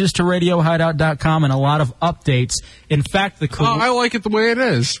changes to RadioHideout.com and a lot of updates. In fact, I like it the way it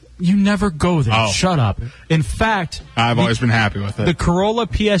is. You never go there. Oh. Shut up. In fact, I've always been happy with it. The Corolla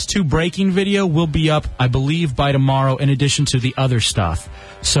PS2 braking video will be up, I believe, by tomorrow, in addition to the other stuff.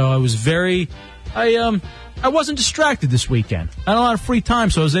 So I was I wasn't distracted this weekend. I had a lot of free time,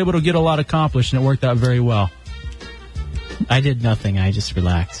 so I was able to get a lot accomplished, and it worked out very well. I did nothing. I just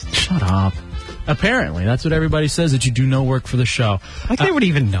relaxed. Shut up. Apparently, that's what everybody says, that you do no work for the show. Like they would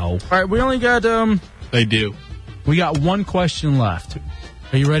even know. All right, we only got They do. We got one question left.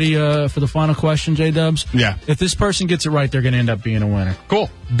 Are you ready for the final question, J-Dubs? Yeah. If this person gets it right, they're going to end up being a winner. Cool.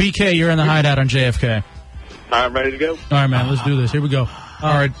 BK, you're in the Hideout on JFK. I'm ready to go. All right, man, let's do this. Here we go.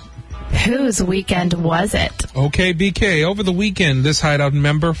 All right. Whose weekend was it? Okay, BK, over the weekend, this Hideout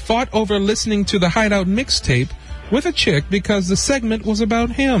member fought over listening to the Hideout mixtape with a chick because the segment was about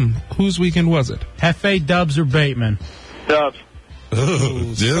him. Whose weekend was it? Hefe, Dubs, or Bateman? Dubs.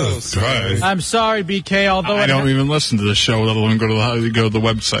 Oh, Jesus Christ. I'm sorry, BK, although I don't even listen to the show, let alone go to the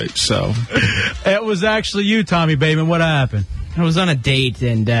website, so. It was actually you, Tommy Bateman. What happened? I was on a date,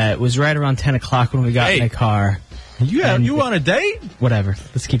 and it was right around 10 o'clock when we got in the car. You on a date? Whatever.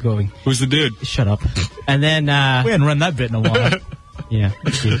 Let's keep going. Who's the dude? Shut up. And then... we hadn't run that bit in a while. Yeah.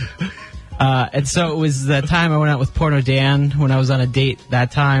 And so it was the time I went out with Porno Dan when I was on a date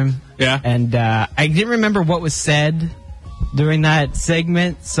that time. Yeah. And I didn't remember what was said during that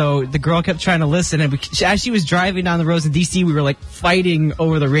segment, so the girl kept trying to listen. And as she was driving down the roads in D.C., we were like fighting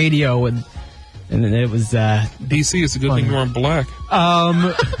over the radio, and then it was... D.C. is a good thing you're on black.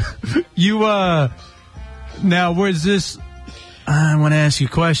 Now, where's this... I want to ask you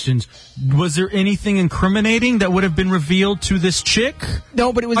questions. Was there anything incriminating that would have been revealed to this chick?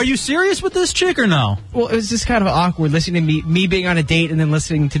 No, but it was... Are you serious with this chick or no? Well, it was just kind of awkward listening to me being on a date and then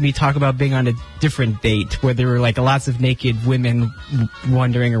listening to me talk about being on a different date where there were like lots of naked women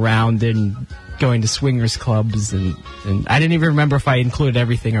wandering around and going to swingers clubs, and I didn't even remember if I included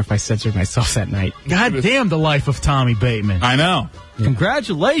everything or if I censored myself that night. God damn, the life of Tommy Bateman. I know. Yeah.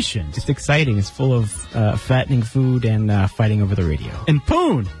 Congratulations. Just exciting. It's full of fattening food and fighting over the radio. And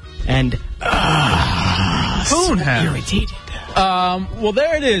poon. And poon so irritated. Well,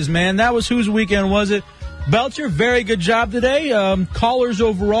 there it is, man. That was Whose Weekend Was It? Belcher, very good job today. Callers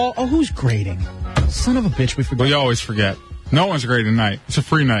overall. Oh, who's grading? Son of a bitch, we forgot. We always forget. No one's grading tonight. It's a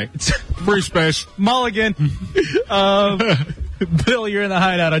free night. It's free space. Mulligan. Bill, you're in the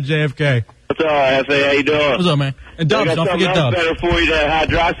Hideout on JFK. What's up, Hefe? How you doing? What's up, man? And Dubs, don't forget Dubs. Better for you than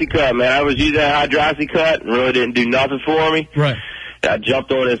hydroxycut, man. I was using that hydroxycut and really didn't do nothing for me. Right. I jumped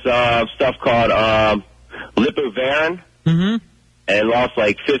on this stuff called Lipovarin. Mm-hmm. And lost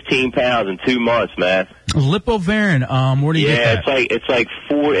like 15 pounds in 2 months, man. Lipovarin. Where do you get that? It's like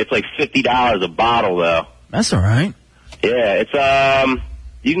 $50 a bottle though. That's all right. Yeah, it's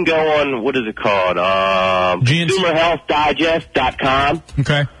you can go on, what is it called? ConsumerHealthDigest.com.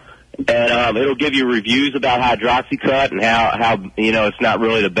 Okay. And it'll give you reviews about hydroxycut and how it's not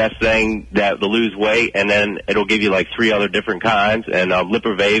really the best thing to lose weight, and then it'll give you like 3 other different kinds, and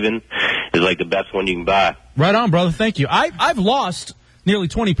Lipovarin is like the best one you can buy. Right on, brother. Thank you. I've lost nearly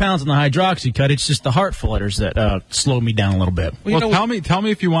 20 pounds on the hydroxycut. It's just the heart flutters that slow me down a little bit. Well, tell me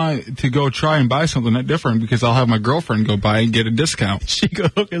if you want to go try and buy something that different, because I'll have my girlfriend go buy and get a discount. She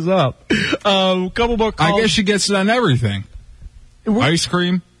could hook us up. Couple more calls. I guess she gets it on everything. Ice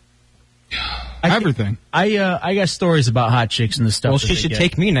cream. Everything. I got stories about hot chicks and the stuff. Well, that she they should get.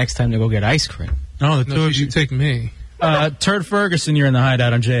 take me next time to go get ice cream. Oh, the two No, of she you. should take me. Turd Ferguson, you're in the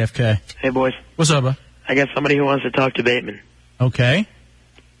Hideout on JFK. Hey, boys. What's up, bud? I got somebody who wants to talk to Bateman. Okay.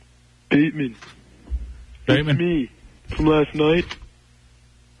 Bateman. Bateman? It's me from last night.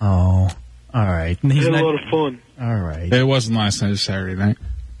 Oh, all right. I had a lot of fun. All right. It wasn't last night, it was Saturday night.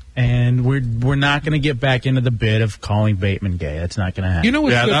 And we're not going to get back into the bit of calling Bateman gay. That's not going to happen. You know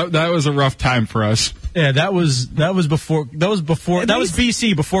what's Yeah, good? that was a rough time for us. Yeah, that was before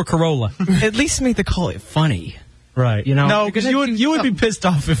BC, before Corolla. At least make the call it funny. Right. You know? No, because you would be pissed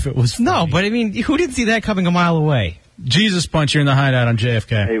off if it was funny. No, but I mean, who didn't see that coming a mile away? Jesus Punch, you're in the Hideout on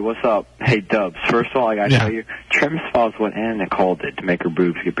JFK. Hey, what's up? Hey, Dubs. First of all, I gotta tell you, Trim follows what Anna Nicole did to make her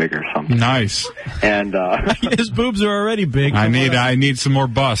boobs get bigger or something. Nice. And his boobs are already big. I need some more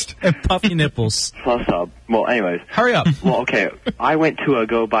bust. And puffy nipples. Plus up. Well, anyways. Hurry up. Well, okay. I went to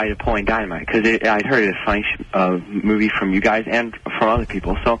go buy Napoleon Dynamite because I'd heard it's a funny movie from you guys and from other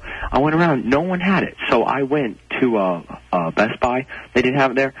people. So I went around. No one had it. So I went to Best Buy. They didn't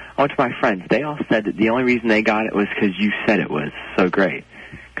have it there. I went to my friends. They all said that the only reason they got it was because you said it was so great.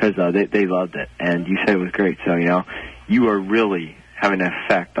 Because they loved it. And you said it was great. So, you are really having an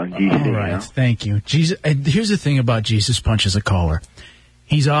effect on DC. All right. Thank you. Jesus. And here's the thing about Jesus Punch as a caller.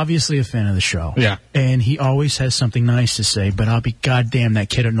 He's obviously a fan of the show. Yeah. And he always has something nice to say, but I'll be goddamn, that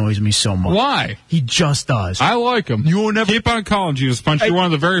kid annoys me so much. Why? He just does. I like him. You won't ever keep on calling Jesus Punch. You're one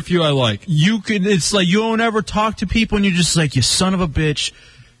of the very few I like. It's like you won't ever talk to people and you're just like, you son of a bitch.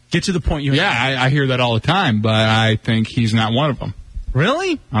 Get to the point. I hear that all the time, but I think he's not one of them.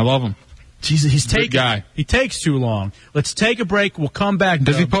 Really? I love him. Jesus, he's Good guy. He takes too long. Let's take a break. We'll come back.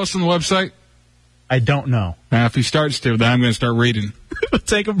 Does he post on the website? I don't know. Now, if he starts to, then I'm going to start reading. We'll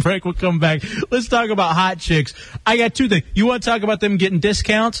take a break. We'll come back. Let's talk about hot chicks. I got two things. You want to talk about them getting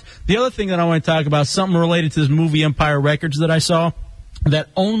discounts? The other thing that I want to talk about, something related to this movie Empire Records that I saw,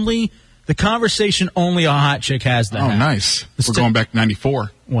 that the conversation only a hot chick has to have. Oh, nice. We're going back to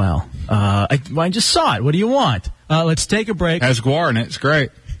 94. Well, I just saw it. What do you want? Let's take a break. Has Guar in it. It's great.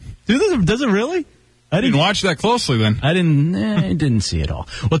 Does it really? I didn't watch that closely then. I didn't see it all.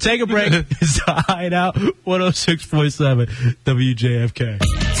 We'll take a break. It's the Hideout 106.7 WJFK.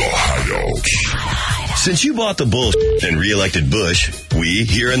 The Hideout. Since you bought the bullshit and reelected Bush, we,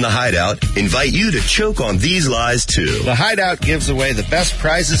 here in the Hideout, invite you to choke on these lies too. The Hideout gives away the best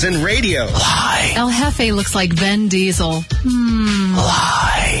prizes in radio. Lie. El Jefe looks like Vin Diesel.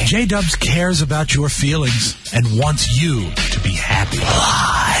 Lie. J-Dubs cares about your feelings and wants you to be happy.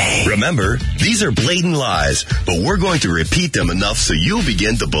 Lie. Remember, these are blatant lies, but we're going to repeat them enough so you'll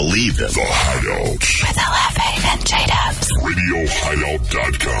begin to believe them. The Hideout. With El Jefe and J-Dubs.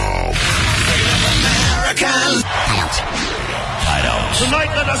 RadioHideout.com. American Hideout.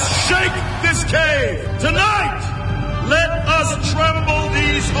 Tonight, let us shake this cave. Tonight, let us tremble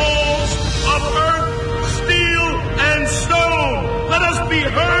these halls of earth, steel, and stone. Let us be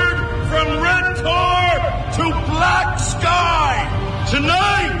heard from red tar to black sky.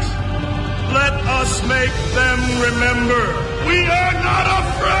 Tonight, let us make them remember we are not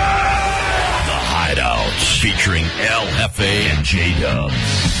afraid. The Hideout, featuring El Jefe and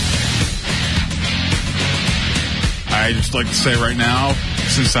J-Dubs. I just like to say right now,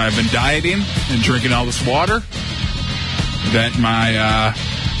 since I've been dieting and drinking all this water, that my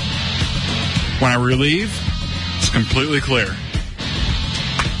when I relieve, it's completely clear.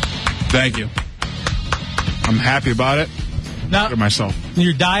 Thank you. I'm happy about it. Now, Look at myself.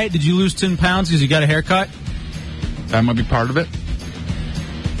 Your diet, did you lose 10 pounds because you got a haircut? That might be part of it.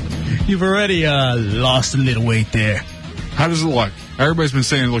 You've already lost a little weight there. How does it look? Everybody's been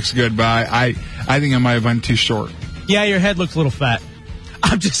saying it looks good, but I think I might have been too short. Yeah, your head looks a little fat.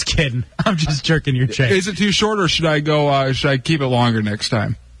 I'm just kidding. I'm just jerking your chain. Is it too short, or should I go? Should I keep it longer next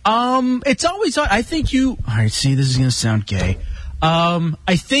time? It's always. I think you. All right. See, this is gonna sound gay.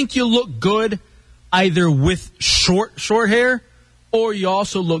 I think you look good either with short hair, or you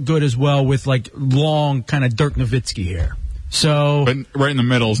also look good as well with like long kind of Dirk Nowitzki hair. So, but right in the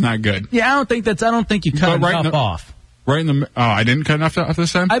middle is not good. Yeah, I don't think you cut enough off. Right in the. Oh, I didn't cut enough off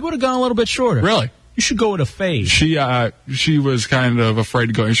this time. I would have gone a little bit shorter. Really? You should go with a fade. She was kind of afraid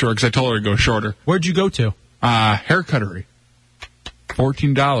to go in short because I told her to go shorter. Where'd you go to? Hair cuttery.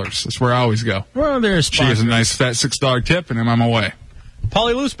 $14. That's where I always go. Well, there's. She has a nice fat $6 tip, and I'm on my way.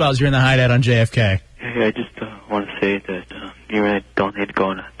 Paulie Loosebows, you're in the Hideout on JFK. Hey, I just want to say that you really don't need to go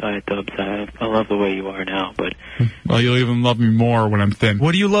on a diet, Dubs. I love the way you are now, but... Well, you'll even love me more when I'm thin.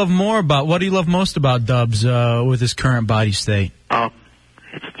 What do you love more about? What do you love most about Dubs with his current body state?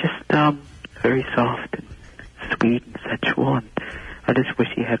 It's just very soft and sweet and sensual, and I just wish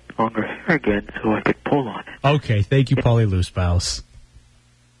he had longer hair again so I could pull on it. Okay, thank you, Paulie Lou Spouse.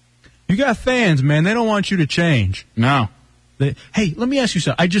 You got fans, man. They don't want you to change. No. Hey, let me ask you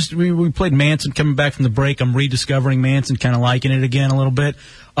something. We played Manson coming back from the break. I'm rediscovering Manson, kind of liking it again a little bit.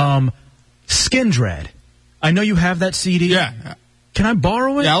 Skin Dread. I know you have that CD. Yeah. Can I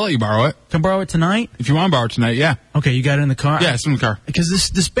borrow it? Yeah, I'll let you borrow it. Can I borrow it tonight? If you want to borrow it tonight, yeah. Okay, you got it in the car? Yeah, it's in the car.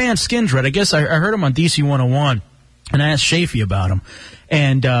 Because this band, Skin Dread, I guess I heard them on DC 101, and I asked Shafee about them.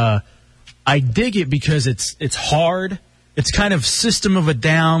 And I dig it because it's hard. It's kind of System of a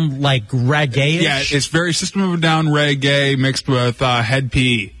Down, like reggae-ish. Yeah, it's very System of a Down reggae mixed with Head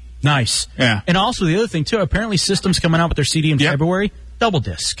P. Nice. Yeah. And also the other thing, too, apparently System's coming out with their CD in February. Double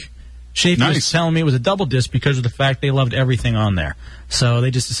disc. Shafee was telling me it was a double disc because of the fact they loved everything on there. So they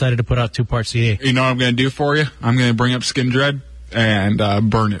just decided to put out 2-part CD. You know what I'm going to do for you? I'm going to bring up Skin Dread and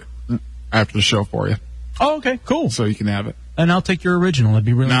burn it after the show for you. Oh, okay, cool. So you can have it. And I'll take your original. That'd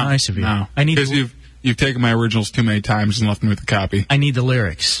be really nice of you. No, I need because you've taken my originals too many times and left me with a copy. I need the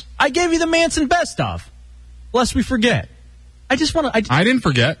lyrics. I gave you the Manson best of. Lest we forget. I just want to. I didn't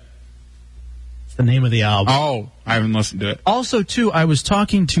forget. It's the name of the album. Oh, I haven't listened to it. Also, too, I was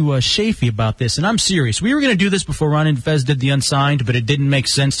talking to Shafee about this, and I'm serious. We were going to do this before Ron and Fez did the Unsigned, but it didn't make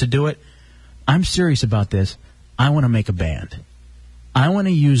sense to do it. I'm serious about this. I want to make a band. I want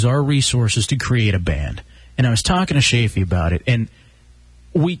to use our resources to create a band. And I was talking to Shafee about it, and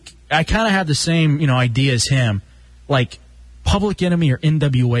I kind of have the same, idea as him, like Public Enemy or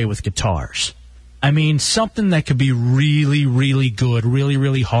NWA with guitars. I mean, something that could be really, really good, really,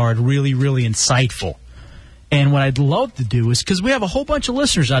 really hard, really, really insightful. And what I'd love to do is, because we have a whole bunch of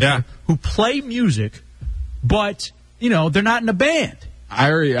listeners out there who play music, but, they're not in a band. I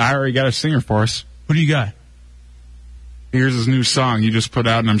already got a singer for us. Who do you got? Here's his new song you just put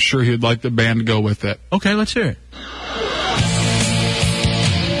out, and I'm sure he'd like the band to go with it. Okay, let's hear it.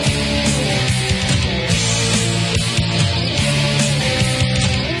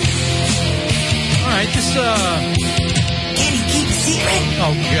 Can you keep a secret?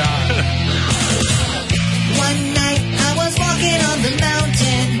 Oh, God. One night I was walking on the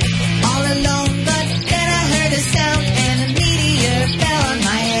mountain, all alone, but then I heard a sound and a meteor fell on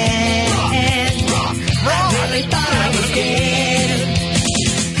my head. I really thought I was dead.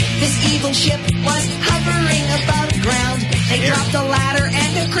 This evil ship was hovering above ground. They dropped a ladder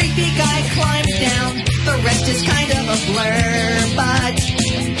and a creepy guy climbed down. The rest is kind of a blur, but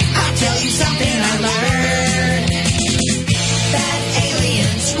I'll tell you something I learned. That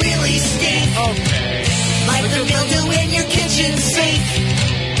aliens really stink. Okay. Like the mildew in your kitchen sink.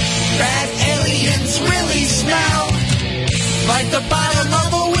 Bad aliens really smell. Like the bottom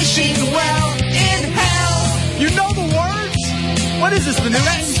of a wishing well in hell. You know the words? What is this, the new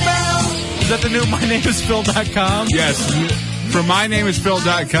smell? Is that the new MyNameIsPhil.com? Yes. From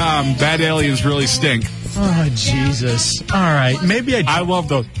MyNameIsPhil.com, bad aliens really stink. Oh, Jesus. All right. Maybe I love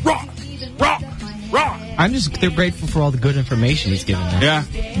those. Raw. I'm just grateful for all the good information he's given them. Yeah.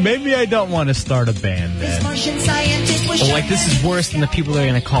 Maybe I don't want to start a band then. Like, this is worse than the people they're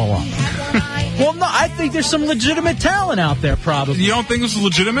going to call up. Well, no, I think there's some legitimate talent out there, probably. You don't think this is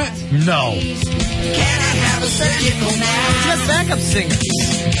legitimate? No. Can I have a surgical knife? Just backup singers.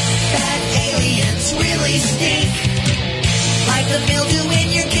 Bad aliens really stink. Like the mildew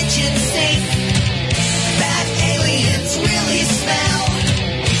in your kitchen sink. Bad aliens really smell.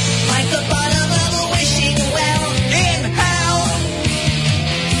 Like the bottom of a wishing well in hell.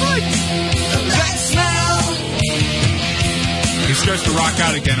 What? The bad smell. He starts to rock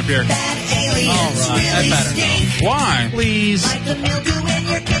out again up here. Bad aliens All right, I really better stink. Why? Please. Like the mildew in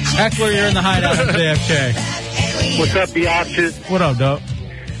your kitchen. Heckler, you're in the Hideout at JFK. What's up, Biatches? What up, Dope?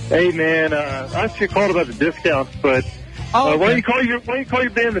 Hey, man, I actually called about the discounts, but why don't you call your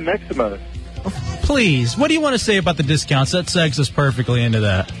band the Nexima? Please. What do you want to say about the discounts? That segs us perfectly into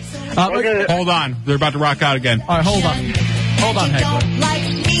that. Hold on. They're about to rock out again. All right, hold on. Hold on, Heckler. Don't like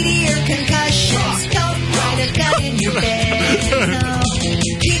meteor concussions. Don't write a gun in your bed. No.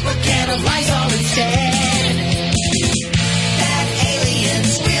 Keep a can of Lysol instead. Bad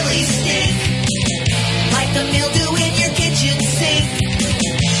aliens really stink. Like the mildew in your kitchen sink.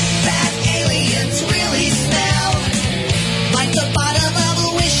 Bad aliens really smell. Like the bottom of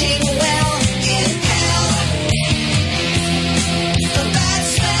a wishing well in hell. The bad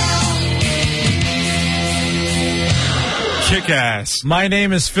smell. Kick ass.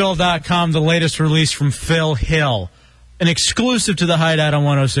 MyNameIsPhil.com, the latest release from Phil Hill. An exclusive to the Hideout on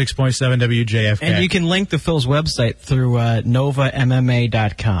 106.7 WJFK. And you can link to Phil's website through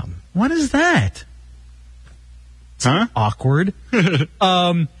NovaMMA.com. What is that? Huh? Awkward.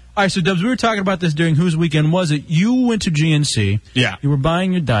 All right, so Dubs, we were talking about this during Whose Weekend Was It? You went to GNC. Yeah. You were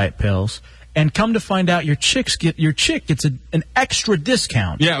buying your diet pills, and come to find out your chick gets an extra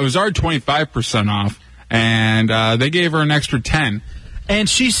discount. Yeah, it was already 25% off, and they gave her an extra 10. And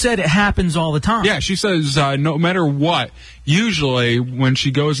she said it happens all the time. Yeah, she says no matter what, usually when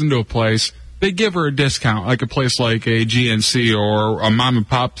she goes into a place, they give her a discount, like a place like a GNC or a mom and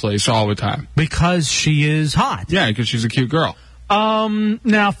pop place all the time. Because she is hot. Yeah, because she's a cute girl.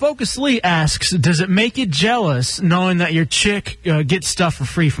 Now, Focus Lee asks, does it make you jealous knowing that your chick gets stuff for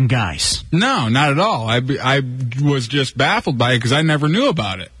free from guys? No, not at all. I was just baffled by it because I never knew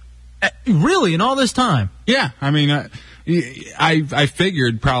about it. Really? In all this time? Yeah, I mean, I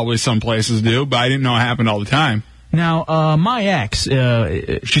figured probably some places do, but I didn't know it happened all the time. Now, my ex...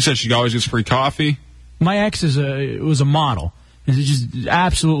 she said she always gets free coffee. My ex was a model. It's just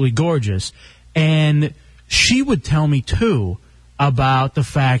absolutely gorgeous. And she would tell me, too, about the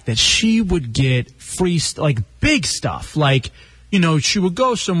fact that she would get free, big stuff. Like, she would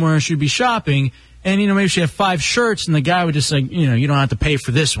go somewhere and she'd be shopping, and, maybe she had 5 shirts, and the guy would just say, you don't have to pay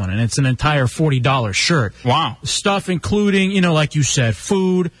for this one, and it's an entire $40 shirt. Wow. Stuff including, like you said,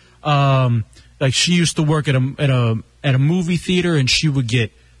 food. Like, she used to work at a movie theater, and she would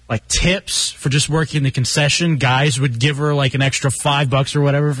get, tips for just working the concession. Guys would give her, an extra $5 or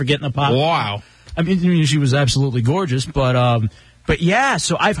whatever for getting a pop. Wow. I mean, she was absolutely gorgeous, but yeah,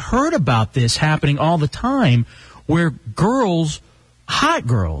 so I've heard about this happening all the time where hot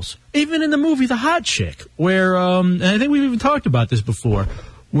girls, even in the movie The Hot Chick, where, and I think we've even talked about this before,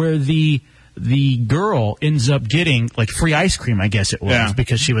 where the girl ends up getting, free ice cream, I guess it was,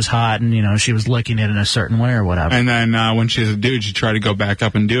 because she was hot and, she was licking it in a certain way or whatever. And then when she's a dude, she tried to go back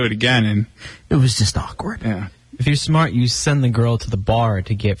up and do it again, and it was just awkward. Yeah. If you're smart, you send the girl to the bar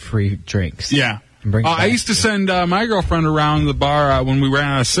to get free drinks. Yeah. And bring it I back. used to send my girlfriend around the bar when we ran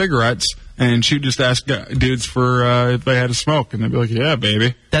out of cigarettes, and she'd just ask dudes for if they had a smoke, and they'd be like, yeah,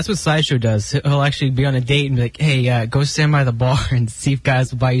 baby. That's what Sideshow does. He'll actually be on a date and be like, hey, go stand by the bar and see if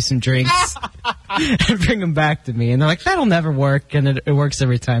guys will buy you some drinks and bring them back to me. And they're like, that'll never work, and it works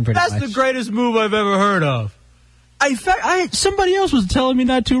every time pretty much. That's the greatest move I've ever heard of. In fact, somebody else was telling me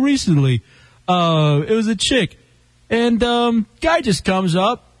not too recently. It was a chick. And guy just comes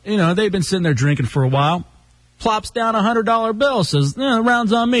up. They've been sitting there drinking for a while. Plops down a $100 bill. Says,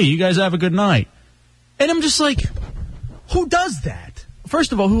 round's on me. You guys have a good night. And I'm just like, who does that?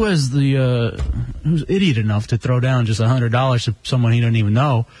 First of all, who's idiot enough to throw down just $100 to someone he doesn't even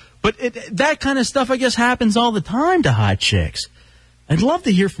know? But that kind of stuff, I guess, happens all the time to hot chicks. I'd love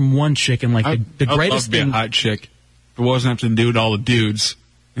to hear from one chick and, the greatest I'd love to be thing. a hot chick. If it wasn't having to do with all the dudes.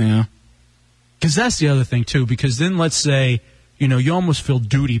 Yeah. Because that's the other thing, too. Because then, let's say, you almost feel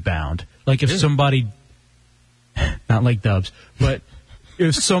duty-bound. Like if somebody, not like Dubs, but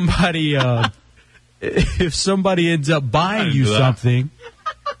if somebody ends up buying you something,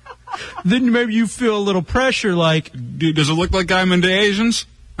 then maybe you feel a little pressure like... Dude, does it look like I'm into Asians?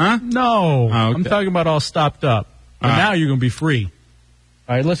 Huh? No. Oh, okay. I'm talking about all stopped up. But now you're going to be free.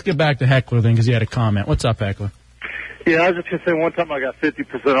 All right, let's get back to Heckler then, because he had a comment. What's up, Heckler? Yeah, I was just going to say one time I got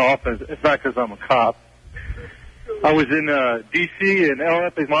 50% off. It's not because I'm a cop. I was in D.C. and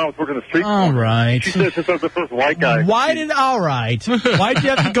LFA's mom was working the street. All right. She said since I was the first white guy. Why'd you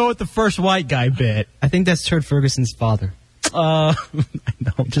have to go with the first white guy bit? I think that's Turd Ferguson's father. I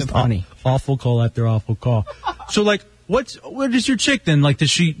know, just funny. Awful call after awful call. So, what is your chick then?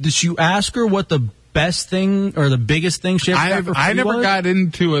 Did you ask her what the best thing or the biggest thing she ever got for free I never was? got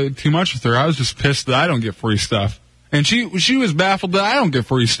into it too much with her. I was just pissed that I don't get free stuff. And she was baffled that I don't get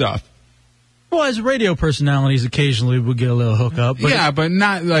free stuff. Well, as radio personalities, occasionally we'll get a little hookup. But but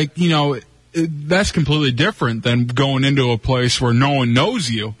not that's completely different than going into a place where no one knows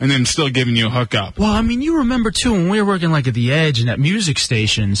you and then still giving you a hookup. Well, I mean, you remember, too, when we were working, at the Edge and at music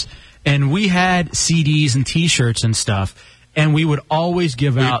stations, and we had CDs and T-shirts and stuff, and we would always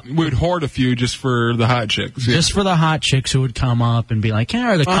give out... We'd hoard a few just for the hot chicks. Yeah. Just for the hot chicks who would come up and be like, here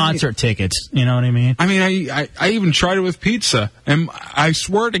are the concert tickets. You know what I mean? I mean, I even tried it with pizza. And I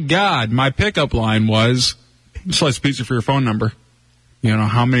swear to God, my pickup line was, slice of pizza for your phone number. You know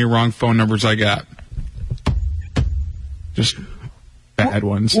how many wrong phone numbers I got? Just bad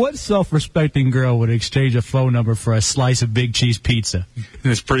ones. What self-respecting girl would exchange a phone number for a slice of big cheese pizza?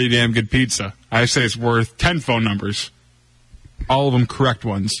 It's pretty damn good pizza. I say it's worth 10 phone numbers. All of them correct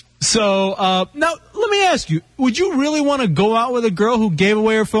ones. So, now, let me ask you, would you really want to go out with a girl who gave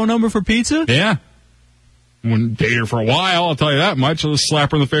away her phone number for pizza? Yeah. Wouldn't date her for a while, I'll tell you that much. I'll just slap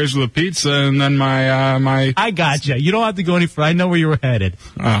her in the face with a pizza and then my... I gotcha. You don't have to go any further. I know where you were headed.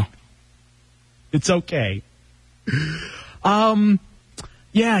 Oh. It's okay.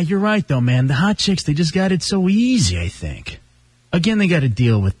 Yeah, you're right, though, man. The hot chicks, they just got it so easy, I think. Again, they got to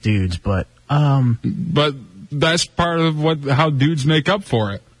deal with dudes, but... But that's part of how dudes make up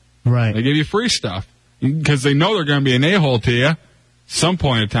for it. Right. They give you free stuff. Because they know they're going to be an a-hole to you some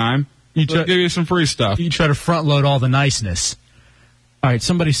point in time. They'll give you some free stuff. You try to front-load all the niceness. All right,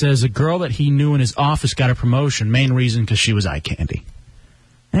 somebody says a girl that he knew in his office got a promotion. Main reason because she was eye candy.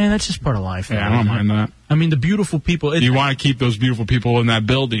 And that's just part of life. Yeah, I don't mind that. I mean, the beautiful people... You want to keep those beautiful people in that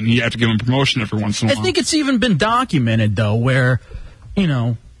building. You have to give them promotion every once in a while. I think it's even been documented, though, where,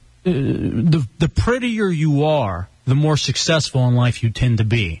 the prettier you are, the more successful in life you tend to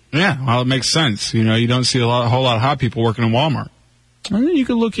be. Yeah, well, it makes sense. You don't see a whole lot of hot people working in Walmart. And then you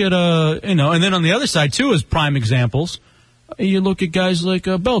could look at, and then on the other side, too, as prime examples, you look at guys like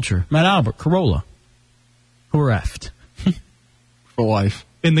Belcher, Matt Albert, Corolla, who are effed. For life.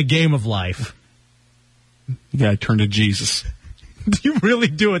 In the game of life. You gotta turn to Jesus. You really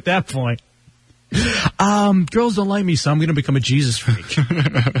do at that point. Girls don't like me, so I'm gonna become a Jesus freak.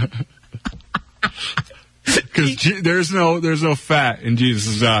 Because there's no fat in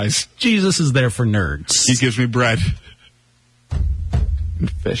Jesus' eyes. Jesus is there for nerds. He gives me bread.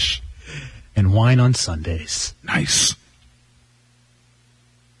 And fish. And wine on Sundays. Nice.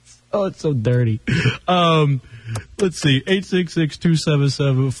 Oh, it's so dirty. Let's see,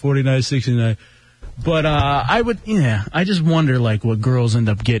 866-277-4969. But I just wonder, like, what girls end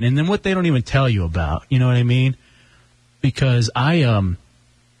up getting, and then what they don't even tell you about. You know what I mean? Because I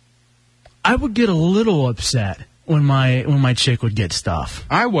would get a little upset when my chick would get stuff.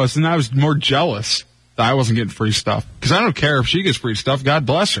 I wasn't. I was more jealous that I wasn't getting free stuff. Because I don't care if she gets free stuff. God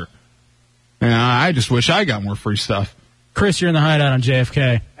bless her. And I just wish I got more free stuff. Chris, you're in the Hideout on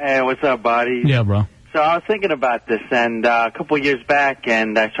JFK. Hey, what's up, buddy? Yeah, bro. So I was thinking about this, and a couple of years back,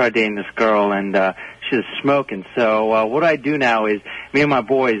 and I started dating this girl, and she was smoking. So what I do now is, me and my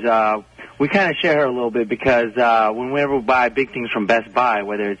boys, we kind of share her a little bit because whenever we buy big things from Best Buy,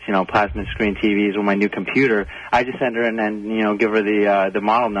 whether it's, plasma screen TVs or my new computer, I just send her in and, give her the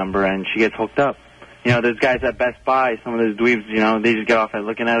model number, and she gets hooked up. There's guys at Best Buy, some of those dweebs, they just get off at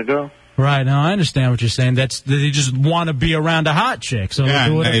looking at a girl. Right. Now, I understand what you're saying. They just want to be around a hot chick. So yeah,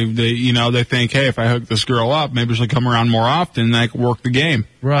 they think, hey, if I hook this girl up, maybe she'll come around more often and I can work the game.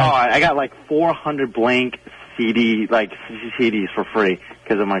 Right. Oh, I got like 400 blank CDs for free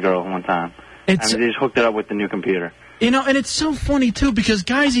because of my girl one time. They just hooked it up with the new computer. And it's so funny, too, because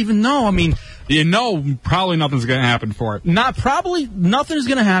guys even know, probably nothing's going to happen for it. Probably nothing's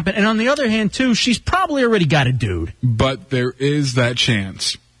going to happen. And on the other hand, too, she's probably already got a dude. But there is that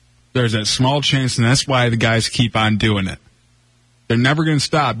chance. There's that small chance, and that's why the guys keep on doing it. They're never going to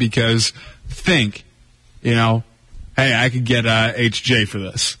stop because think, hey, I could get HJ for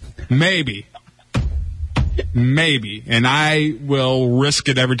this. Maybe. And I will risk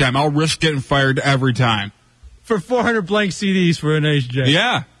it every time. I'll risk getting fired every time. For 400 blank CDs for an HJ.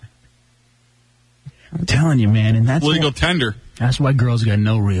 Yeah. I'm telling you, man, and that's legal tender. That's why girls got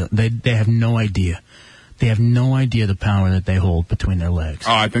they have no idea. They have no idea the power that they hold between their legs.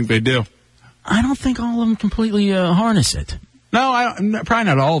 Oh, I think they do. I don't think all of them completely harness it. No, probably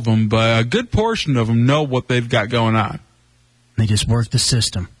not all of them, but a good portion of them know what they've got going on. They just work the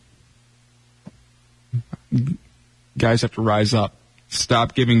system. Guys have to rise up.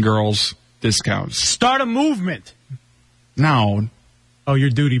 Stop giving girls discounts. Start a movement. No. Oh,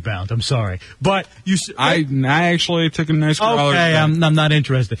 you're duty bound. I'm sorry, but you. I actually took a nice. Okay, I'm not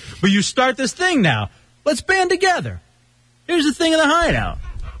interested. But you start this thing now. Let's band together. Here's the thing in the Hideout.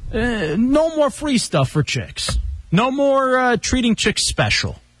 No more free stuff for chicks. No more treating chicks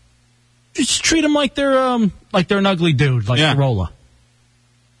special. Just treat them like they're an ugly dude, like Corolla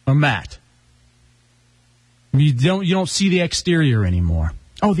or Matt. You don't see the exterior anymore.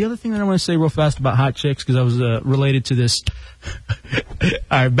 Oh, the other thing that I want to say real fast about hot chicks, because I was related to this.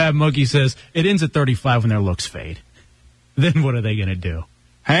 All right, Bad Monkey says it ends at 35 when their looks fade. Then what are they going to do?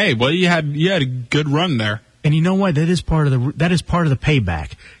 Hey, well, you had a good run there. And you know what? That is part of the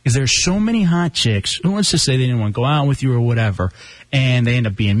payback. Is there's so many hot chicks who wants to say they didn't want to go out with you or whatever, and they end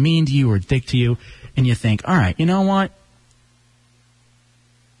up being mean to you or a dick to you, and you think, all right, you know what?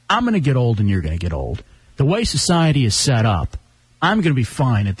 I'm going to get old and you're going to get old. The way society is set up, I'm going to be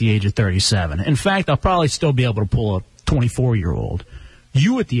fine at the age of 37. In fact, I'll probably still be able to pull a 24-year-old.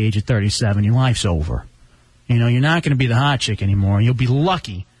 You at the age of 37, your life's over. You're not going to be the hot chick anymore. You'll be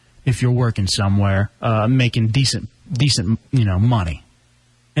lucky if you're working somewhere, making decent, money.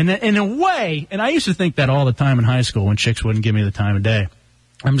 And in a way, and I used to think that all the time in high school when chicks wouldn't give me the time of day.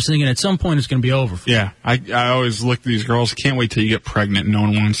 I'm just thinking at some point it's going to be over. Yeah, I always look at these girls. Can't wait till you get pregnant and no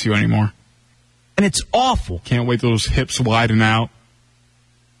one wants you anymore. And it's awful. Can't wait till those hips widen out.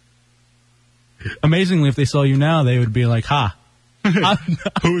 Amazingly, if they saw you now, they would be like, ha.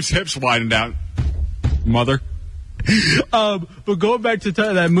 Whose hips widened out? Mother? But going back to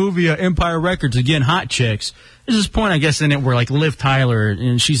that movie, Empire Records, again, hot chicks. There's this point, I guess, in it where, like, Liv Tyler,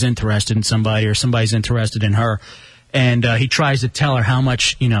 and she's interested in somebody, or somebody's interested in her, and he tries to tell her how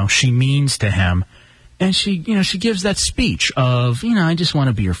much, she means to him. And she gives that speech of, I just want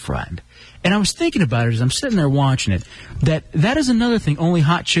to be your friend. And I was thinking about it as I'm sitting there watching it, that is another thing only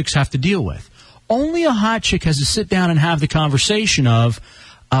hot chicks have to deal with. Only a hot chick has to sit down and have the conversation of,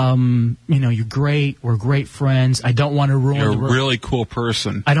 you're great, we're great friends, I don't want to ruin... You're a really cool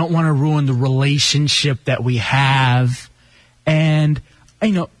person. I don't want to ruin the relationship that we have. And,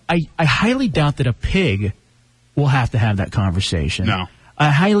 I highly doubt that a pig will have to have that conversation. No. I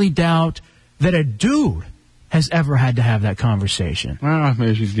highly doubt that a dude has ever had to have that conversation. Well,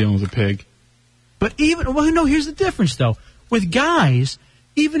 maybe she's dealing with a pig. But here's the difference, though. With guys,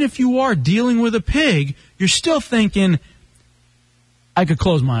 even if you are dealing with a pig, you're still thinking, I could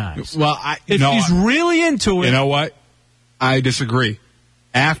close my eyes. Well, if he's really into it... You know what? I disagree.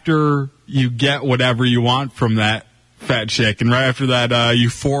 After you get whatever you want from that fat chick, and right after that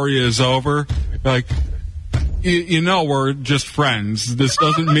euphoria is over, like, we're just friends. This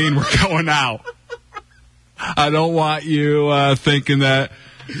doesn't mean we're going out. I don't want you thinking that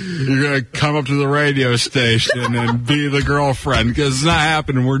you're going to come up to the radio station and be the girlfriend, because it's not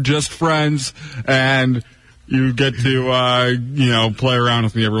happening. We're just friends, and you get to, play around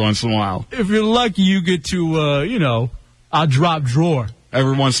with me every once in a while. If you're lucky, you get to, I'll drop drawer.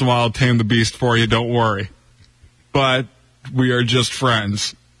 Every once in a while, I'll tame the beast for you, don't worry. But we are just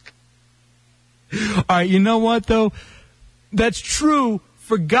friends. All right, you know what, though? That's true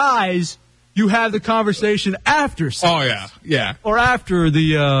for guys. You have the conversation after sex. Oh, yeah, yeah. Or after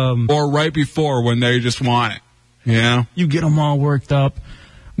the... Or right before when they just want it, You get them all worked up.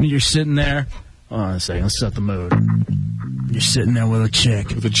 You're sitting there. Hold on a second, let's set the mood. You're sitting there with a chick.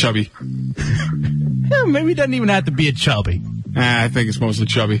 With a chubby. Yeah, maybe it doesn't even have to be a chubby. I think it's mostly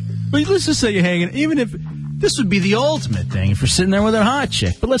chubby. But let's just say you're hanging... Even if... This would be the ultimate thing if you're sitting there with a hot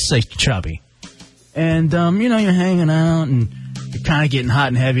chick. But let's say chubby. And, you're hanging out and... You're kind of getting hot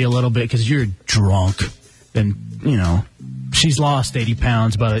and heavy a little bit because you're drunk. And, she's lost 80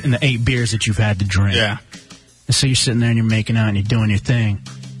 pounds in the 8 beers that you've had to drink. Yeah. And so you're sitting there and you're making out and you're doing your thing.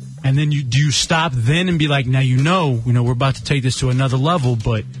 And then do you stop then and be like, now we're about to take this to another level,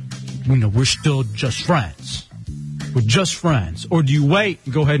 but, we're still just friends. We're just friends. Or do you wait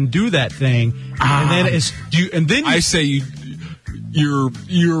and go ahead and do that thing, and then I say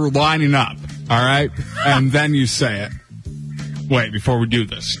you're lining up, all right? And then you say it. Wait, before we do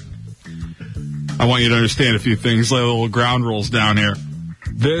this, I want you to understand a few things, lay little ground rules down here.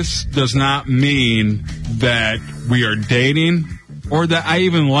 This does not mean that we are dating or that I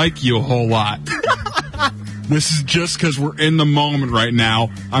even like you a whole lot. This is just because we're in the moment right now.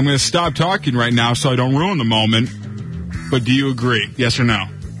 I'm going to stop talking right now so I don't ruin the moment. But do you agree? Yes or no?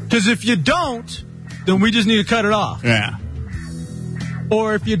 Because if you don't, then we just need to cut it off. Yeah.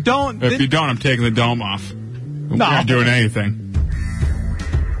 Or if you don't... If you don't, I'm taking the dome off. We're not doing anything.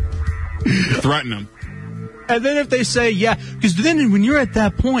 Threaten them. And then if they say, yeah, because then when you're at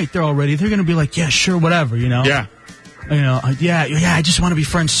that point, they're going to be like, yeah, sure, whatever, Yeah. I just want to be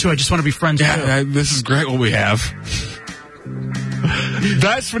friends, too. I just want to be friends, too. Yeah, this is great what we have.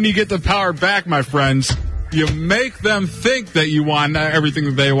 That's when you get the power back, my friends. You make them think that you want everything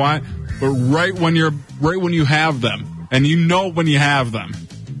that they want, but right when you have them, and when you have them,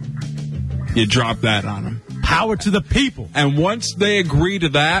 you drop that on them. Power to the people. And once they agree to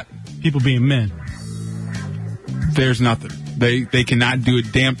that, people being men, there's nothing. They cannot do a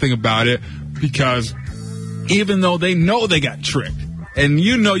damn thing about it, because even though they know they got tricked, and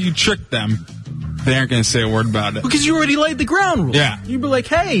you tricked them, they aren't going to say a word about it. Because you already laid the ground rules. Yeah. You'd be like,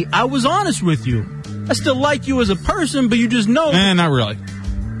 hey, I was honest with you. I still like you as a person, but you just know. Not really.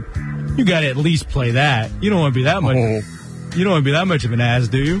 You got to at least play that. You don't want to be that much. You don't want to be that much of an ass,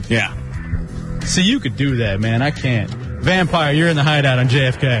 do you? Yeah. See, you could do that, man. I can't. Vampire, you're in the Hideout on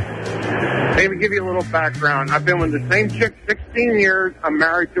JFK. Let me give you a little background. I've been with the same chick 16 years. I'm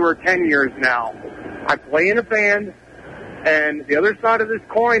married to her 10 years now. I play in a band, and the other side of this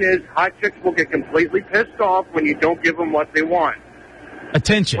coin is hot chicks will get completely pissed off when you don't give them what they want.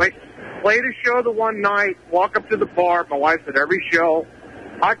 Attention. Played a show the one night, walk up to the bar. My wife's at every show.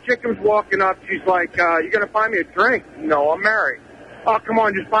 Hot chick comes walking up. She's like, you going to buy me a drink? No, I'm married. Oh, come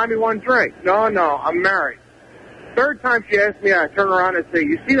on, just buy me one drink. No, I'm married. Third time she asked me, I turn around and say,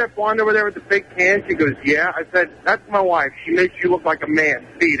 you see that blonde over there with the big can? She goes, yeah. I said, that's my wife. She makes you look like a man.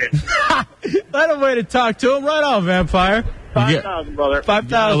 Feed it. That's a way to talk to him. Right on, Vampire. 5,000, brother.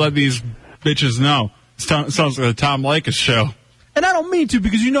 5,000. Let these bitches know. Sounds like a Tom Leykis show. And I don't mean to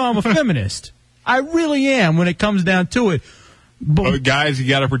because you know I'm a feminist. I really am when it comes down to it. But guys, you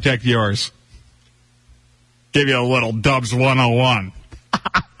got to protect yours. Give you a little Dubs 101.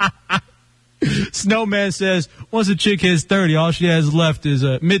 Snowman says, once a chick hits 30, all she has left is,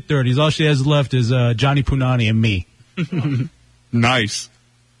 mid-30s, all she has left is Johnny Punani and me. Nice.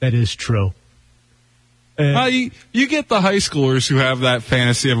 That is true. You get the high schoolers who have that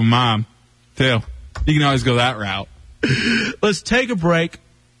fantasy of a mom, too. You can always go that route. Let's take a break.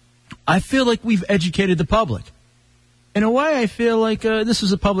 I feel like we've educated the public. In a way, I feel like this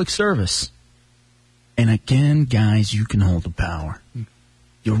is a public service. And again, guys, you can hold the power.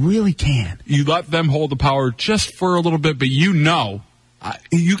 You really can. You let them hold the power just for a little bit, but you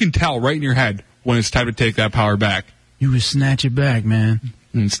can tell right in your head when it's time to take that power back. You would snatch it back, man.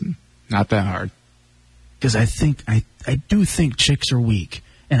 It's not that hard. Because I do think chicks are weak.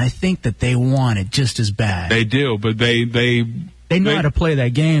 And I think that they want it just as bad. They do, but they know how to play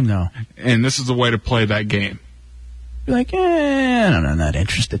that game, though. And this is the way to play that game. Be like, I'm not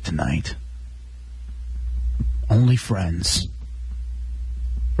interested tonight. Only friends.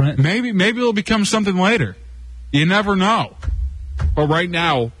 Maybe it'll become something later. You never know. But right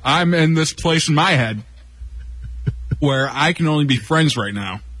now, I'm in this place in my head where I can only be friends right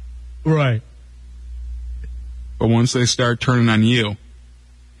now. Right. But once they start turning on you,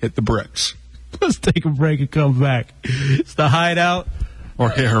 hit the bricks. Let's take a break and come back. It's the Hideout. Or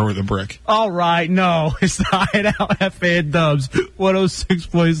hit her with a brick. All right, no. It's the Hideout FA and Dubs,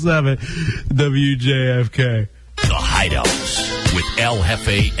 106.7 WJFK. The Hideout with El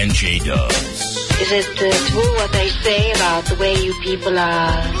Jefe and J-Dubs. Is it true what they say about the way you people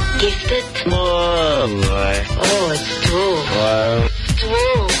are gifted? Oh, boy. Oh, it's true. Wow. It's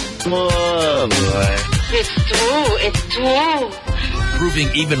true. Oh, boy. It's true. It's true. Proving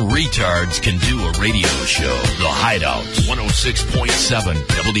even retards can do a radio show. The Hideout, 106.7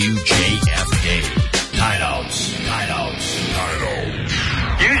 WJFK. Hideouts.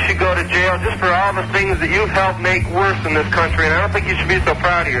 You should go to jail just for all the things that you've helped make worse in this country, and I don't think you should be so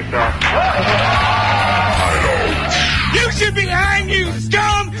proud of yourself. You should be hanged, you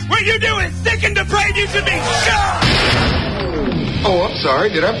scum! What you do is sick and depraved. You should be shot! Oh, I'm sorry.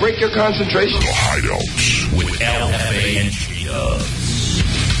 Did I break your concentration? The Hideout with LFA and G-Dubs.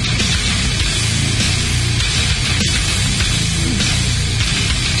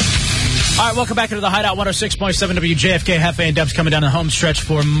 All right, welcome back into the Hideout 106.7 WJFK. Hefe and Dubs coming down the home stretch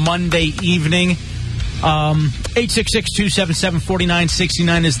for Monday evening.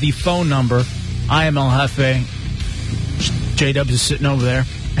 866-277-4969 is the phone number. I am El Jefe. J-Dubs is sitting over there,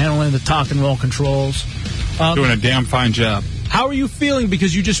 handling the talk and roll controls. Doing a damn fine job. How are you feeling?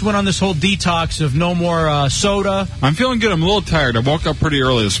 Because you just went on this whole detox of no more soda. I'm feeling good. I'm a little tired. I woke up pretty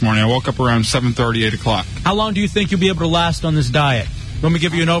early this morning. I woke up around 7:30, 8 o'clock. How long do you think you'll be able to last on this diet? Want me to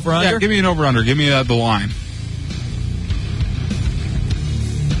give you an over-under? Yeah, give me an over-under. Give me the line.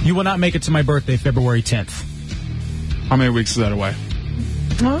 You will not make it to my birthday, February 10th. How many weeks is that away?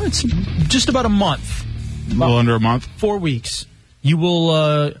 Well, it's just about a month. A little under a month? 4 weeks. You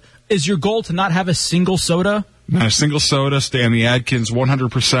will, is your goal to not have a single soda? Not a single soda. Stay on the Adkins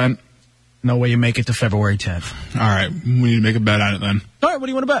 100%. No way you make it to February 10th. All right. We need to make a bet on it then. All right. What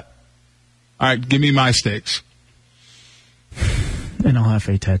do you want to bet? All right. Give me my steaks. And I'll have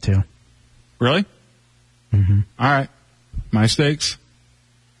a tattoo. Really? Mm-hmm. All right. My steaks.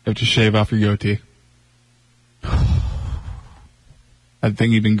 You have to shave off your goatee. That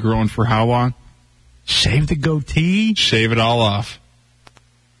thing you've been growing for how long? Shave the goatee? Shave it all off.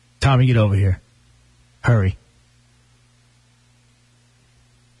 Tommy, get over here. Hurry.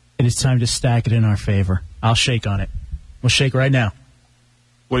 It is time to stack it in our favor. I'll shake on it. We'll shake right now.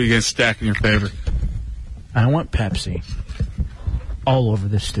 What are you going to stack in your favor? I want Pepsi all over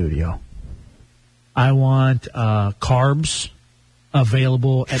the studio. I want carbs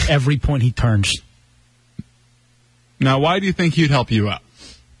available at every point he turns. Now, why do you think he'd help you out?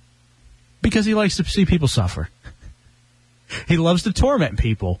 Because he likes to see people suffer. He loves to torment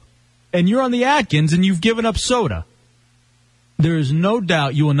people. And you're on the Atkins and you've given up soda. There is no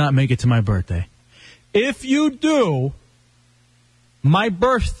doubt you will not make it to my birthday. If you do, my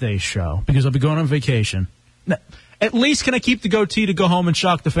birthday show, because I'll be going on vacation, at least can I keep the goatee to go home and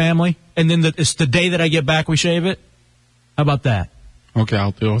shock the family? And then it's the day that I get back we shave it? How about that? Okay,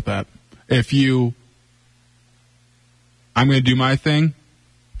 I'll deal with that. I'm going to do my thing.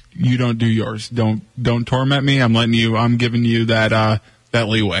 You don't do yours. Don't torment me. I'm giving you that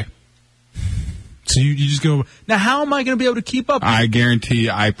leeway. So you just go, now how am I going to be able to keep up? I guarantee,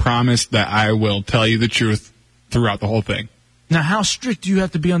 I promise that I will tell you the truth throughout the whole thing. Now how strict do you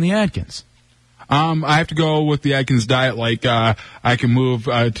have to be on the Atkins? I have to go with the Atkins diet. Like, I can move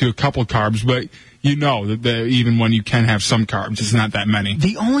to a couple carbs, but you know that even when you can have some carbs, it's not that many.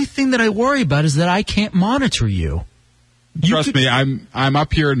 The only thing that I worry about is that I can't monitor you. Trust me, I'm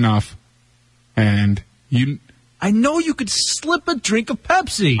up here enough, and you. I know you could slip a drink of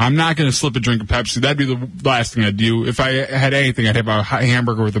Pepsi. I'm not going to slip a drink of Pepsi. That'd be the last thing I'd do. If I had anything, I'd have a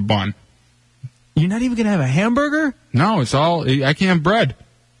hamburger with a bun. You're not even going to have a hamburger? No, it's all. I can't have bread.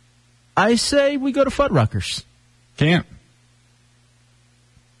 I say we go to Fuddruckers. Can't.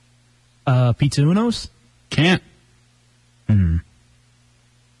 Pizza Uno's? Can't.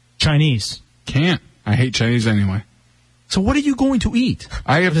 Chinese? Can't. I hate Chinese anyway. So what are you going to eat?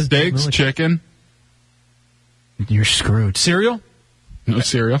 I have steaks, chicken. You're screwed. Cereal? No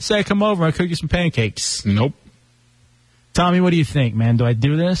cereal. Say, come over. I'll cook you some pancakes. Nope. Tommy, what do you think, man? Do I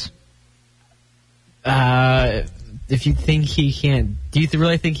do this? If you think he can't, do you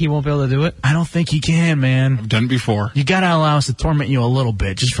really think he won't be able to do it? I don't think he can, man. I've done it before. You got to allow us to torment you a little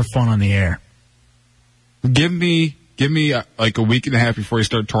bit, just for fun on the air. Give me like a week and a half before you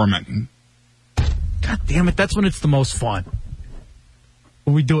start tormenting. God damn it, that's when it's the most fun.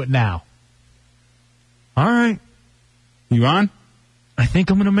 When we do it now. All right. You on? I think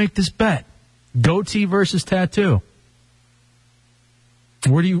I'm going to make this bet. Goatee versus tattoo.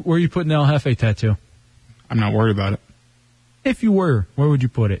 Where are you putting the El Jefe tattoo? I'm not worried about it. If you were, where would you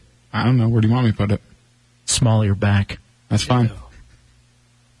put it? I don't know. Where do you want me to put it? Small of your back. That's fine.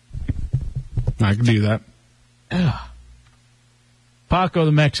 I can do that. Paco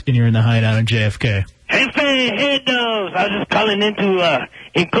the Mexican, you're in the Hideout on JFK. Hey, Doves. I was just calling in to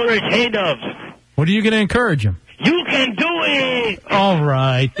encourage Hey Doves. What are you going to encourage him? You can do it! All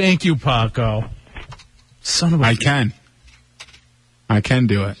right. Thank you, Paco. Son of a... I can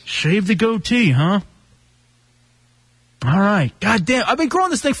do it. Shave the goatee, huh? All right. God damn. I've been growing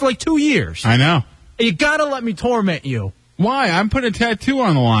this thing for like 2 years. I know. You got to let me torment you. Why? I'm putting a tattoo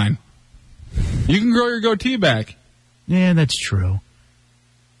on the line. You can grow your goatee back. Yeah, that's true.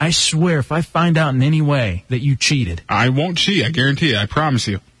 I swear, if I find out in any way that you cheated... I won't cheat. I guarantee you. I promise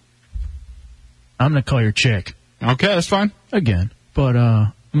you. I'm going to call your chick. Okay, that's fine. Again. But,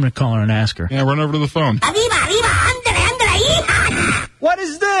 I'm going to call her and ask her. Yeah, run over to the phone. What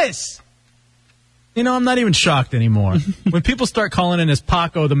is this? You know, I'm not even shocked anymore. When people start calling in as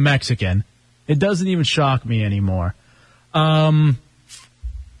Paco the Mexican, it doesn't even shock me anymore. How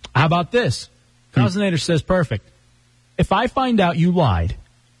about this? Cosinator says perfect. If I find out you lied,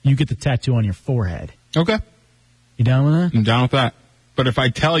 you get the tattoo on your forehead. Okay. You down with that? I'm down with that. But if I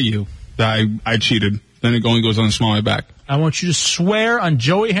tell you that I cheated, then it only goes on the small of my back. I want you to swear on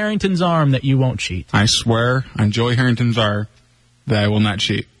Joey Harrington's arm that you won't cheat. I swear on Joey Harrington's arm that I will not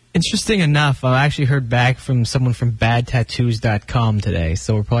cheat. Interesting enough, I actually heard back from someone from badtattoos.com today,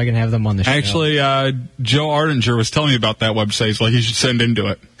 so we're probably going to have them on the show. Actually, Joe Ardinger was telling me about that website, so he should send into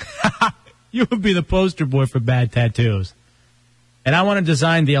it. You would be the poster boy for bad tattoos. And I want to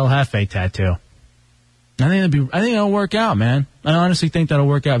design the El Jefe tattoo. I think it'll work out, man. I honestly think that'll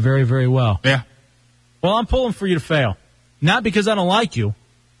work out very, very well. Yeah. Well, I'm pulling for you to fail. Not because I don't like you,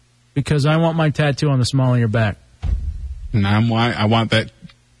 because I want my tattoo on the small of your back. And I want that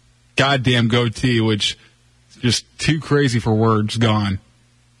goddamn goatee, which is just too crazy for words, gone.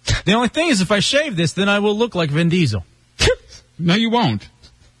 The only thing is, if I shave this, then I will look like Vin Diesel. No, you won't.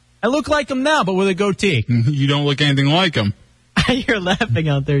 I look like him now, but with a goatee. You don't look anything like him. You're laughing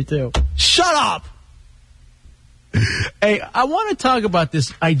out there, too. Shut up! Hey, I want to talk about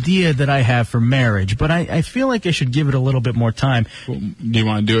this idea that I have for marriage, but I feel like I should give it a little bit more time. Do you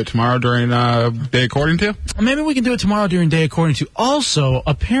want to do it tomorrow during Day According To? Maybe we can do it tomorrow during Day According To. Also,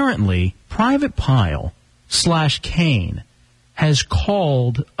 apparently, Private Pile / Kane has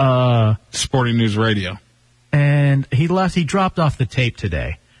called Sporting News Radio. And he dropped off the tape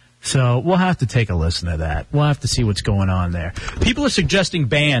today. So we'll have to take a listen to that. We'll have to see what's going on there. People are suggesting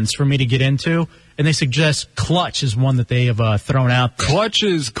bands for me to get into, and they suggest Clutch is one that they have thrown out there. Clutch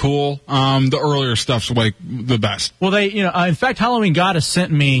is cool. The earlier stuff's like the best. Well, in fact, Halloween Goddess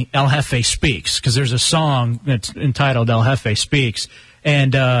sent me El Jefe Speaks, because there's a song that's entitled El Jefe Speaks,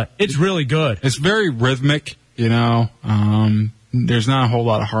 and it's really good. It's very rhythmic, there's not a whole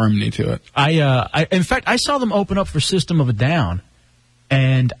lot of harmony to it. In fact, I saw them open up for System of a Down.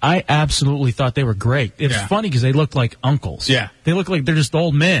 And I absolutely thought they were great. It's funny because they look like uncles. Yeah. They look like they're just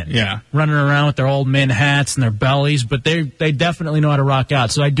old men. Yeah. Running around with their old men hats and their bellies, but they definitely know how to rock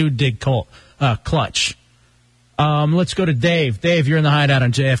out. So I do dig Clutch. Let's go to Dave. Dave, you're in the Hideout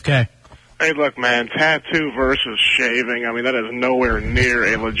on JFK. Hey, look, man, tattoo versus shaving, I mean, that is nowhere near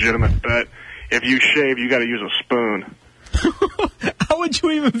a legitimate bet. If you shave, you got to use a spoon. How would you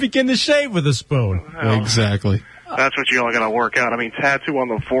you even begin to shave with a spoon? Exactly. That's what you all got to work out. I mean, tattoo on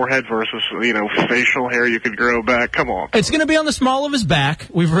the forehead versus, facial hair you could grow back. Come on. It's going to be on the small of his back.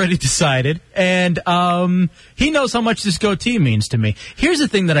 We've already decided. And he knows how much this goatee means to me. Here's the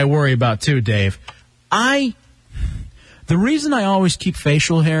thing that I worry about, too, Dave. The reason I always keep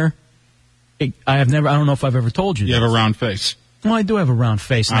facial hair, I don't know if I've ever told you this. You have a round face. Well, I do have a round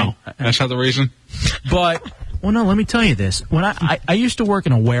face. Oh, that's not the reason? But, well, no, let me tell you this. When I used to work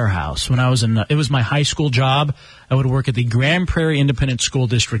in a warehouse when I was it was my high school job. I would work at the Grand Prairie Independent School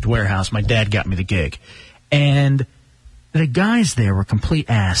District warehouse. My dad got me the gig. And the guys there were complete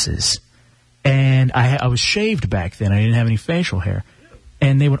asses. And I was shaved back then. I didn't have any facial hair.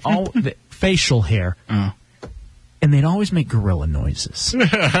 And they would all, facial hair. Oh. And they'd always make gorilla noises.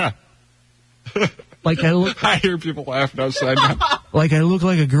 Like I hear people laughing outside now. Like I look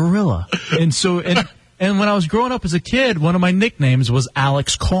like a gorilla. And so, and when I was growing up as a kid, one of my nicknames was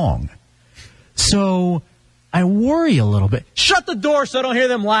Alex Kong. So I worry a little bit. Shut the door so I don't hear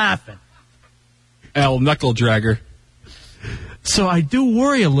them laughing. Al Knuckle Dragger. So I do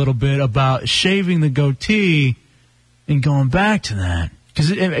worry a little bit about shaving the goatee and going back to that.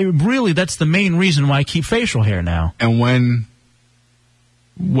 Because really, that's the main reason why I keep facial hair now. And when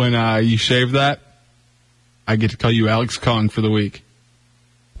you shave that, I get to call you Alex Kong for the week.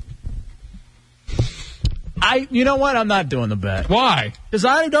 You know what? I'm not doing the bet. Why? Because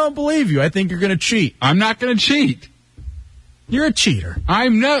I don't believe you. I think you're going to cheat. I'm not going to cheat. You're a cheater.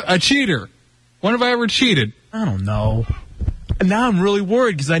 I'm not a cheater. When have I ever cheated? I don't know. And now I'm really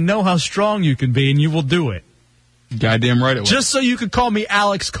worried because I know how strong you can be and you will do it. Goddamn right it will. Just so you could call me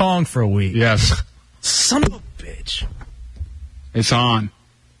Alex Kong for a week. Yes. Son of a bitch. It's on.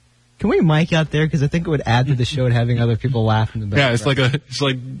 Can we mic out there? Because I think it would add to the show and having other people laugh in the background. Yeah, it's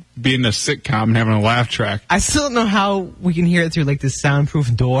like being a sitcom and having a laugh track. I still don't know how we can hear it through like this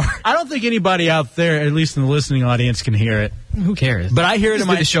soundproof door. I don't think anybody out there, at least in the listening audience, can hear it. Who cares? But I hear it in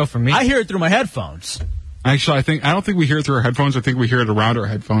the show for me. I hear it through my headphones. Actually, I don't think we hear it through our headphones. I think we hear it around our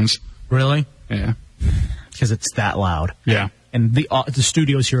headphones. Really? Yeah. Because it's that loud. Yeah. And the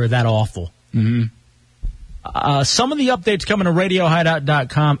studios here are that awful. Mm-hmm. Some of the updates coming to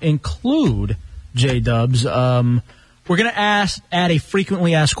RadioHideout.com include, J-Dubs, we're going to add a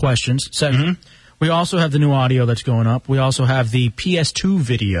frequently asked questions section. Mm-hmm. We also have the new audio that's going up. We also have the PS2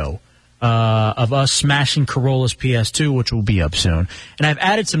 video of us smashing Corolla's PS2, which will be up soon. And I've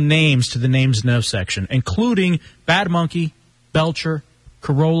added some names to the Names No section, including Bad Monkey, Belcher,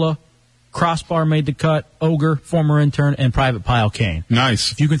 Corolla, Crossbar made the cut, Ogre, former intern, and Private Pile Kane.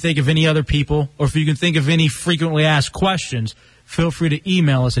 Nice. If you can think of any other people, or if you can think of any frequently asked questions, feel free to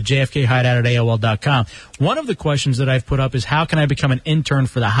email us at jfkhideout@aol.com. One of the questions that I've put up is, how can I become an intern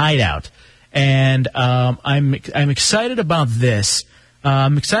for the Hideout? And I'm excited about this.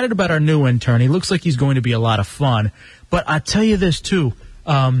 I'm excited about our new intern. He looks like he's going to be a lot of fun. But I'll tell you this, too.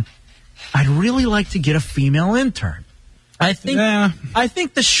 I'd really like to get a female intern. I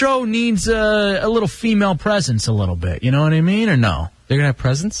think the show needs a little female presence a little bit. You know what I mean, or no? They're going to have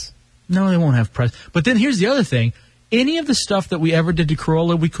presence? No, they won't have presence. But then here's the other thing. Any of the stuff that we ever did to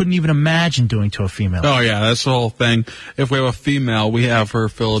Corolla, we couldn't even imagine doing to a female. Oh, yeah, that's the whole thing. If we have a female, we have her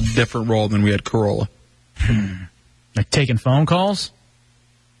fill a different role than we had Corolla. Like taking phone calls?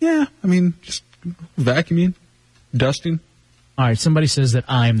 Yeah, I mean, just vacuuming, dusting. All right, somebody says that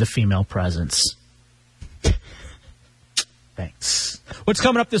I'm the female presence. Thanks. What's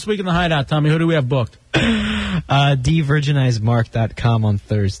coming up this week in the Hideout, Tommy? Who do we have booked? DVirginizeMark.com on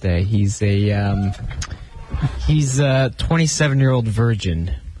Thursday. He's a 27-year-old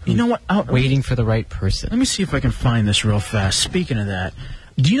virgin. You know what? Waiting for the right person. Let me see if I can find this real fast. Speaking of that,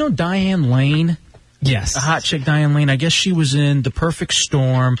 do you know Diane Lane? Yes. The hot chick Diane Lane. I guess she was in The Perfect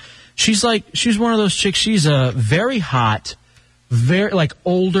Storm. She's one of those chicks. She's very hot, very like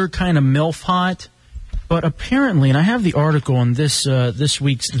older kind of MILF hot. But apparently, and I have the article on this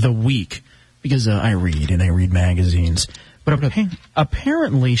week's The Week, because I read magazines. But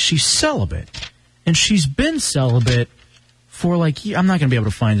apparently, she's celibate. And she's been celibate for I'm not going to be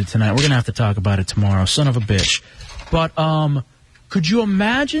able to find it tonight. We're going to have to talk about it tomorrow. Son of a bitch. But could you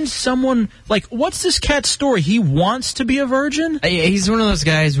imagine someone, what's this cat's story? He wants to be a virgin? He's one of those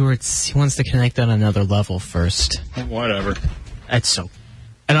guys where he wants to connect on another level first. Whatever. That's so...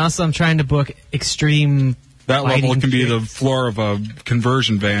 And also, I'm trying to book extreme. That level can be the floor of a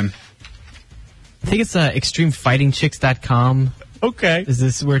conversion van. I think it's extremefightingchicks.com. Okay. Is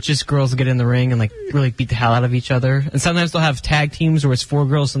this where it's just girls get in the ring and really beat the hell out of each other? And sometimes they'll have tag teams where it's 4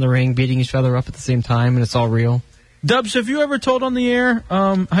 girls in the ring beating each other up at the same time, and it's all real. Dubs, have you ever told on the air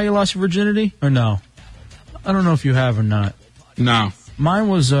how you lost your virginity, or no? I don't know if you have or not. No. Mine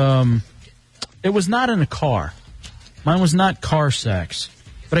was, it was not in a car. Mine was not car sex.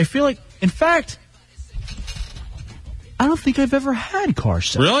 But I feel like, in fact, I don't think I've ever had car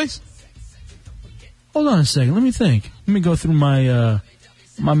sex. Really? Hold on a second. Let me think. Let me go through my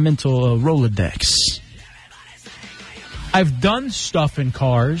my mental Rolodex. I've done stuff in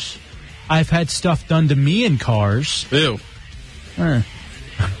cars. I've had stuff done to me in cars. Ew.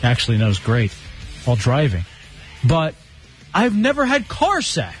 Actually, that was great while driving. But I've never had car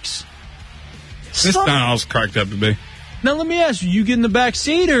sex. This not all it's cracked up to be. Now, let me ask you, you get in the back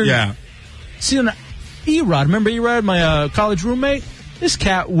seat or? Yeah. See, E-Rod, remember E-Rod, my college roommate? This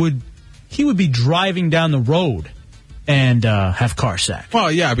cat would be driving down the road and have car sex.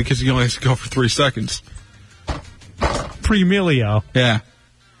 Well, yeah, because he only has to go for 3 seconds. Pre-Milio. Yeah.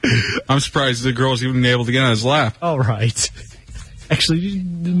 I'm surprised the girl's even able to get on his lap. All right. Actually,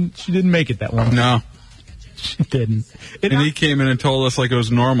 she didn't make it that long. No. She didn't. And he came in and told us like it was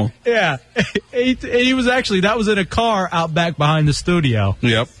normal. Yeah. He was actually, that was in a car out back behind the studio.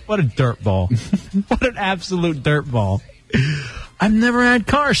 Yep. What a dirtball. What an absolute dirtball. I've never had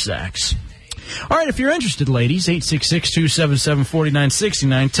car sex. All right, if you're interested, ladies,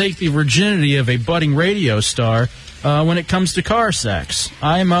 866-277-4969, take the virginity of a budding radio star when it comes to car sex.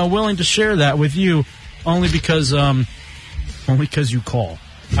 I'm willing to share that with you only because you call. All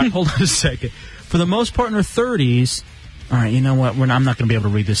right, hold on a second. For the most part in their 30s, all right, you know what? I'm not going to be able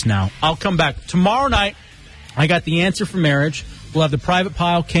to read this now. I'll come back. Tomorrow night, I got the answer for marriage. We'll have the Private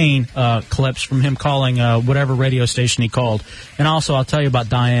Pile Kane clips from him calling whatever radio station he called. And also, I'll tell you about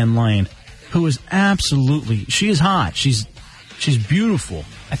Diane Lane, who is absolutely, she is hot. She's beautiful.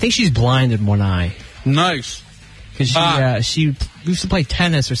 I think she's blind in one eye. Nice. Because she used to play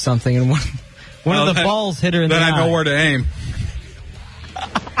tennis or something, and one of the balls hit her in the eye. Then I know where to aim.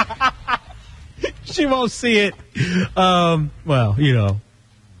 She won't see it. Well, you know,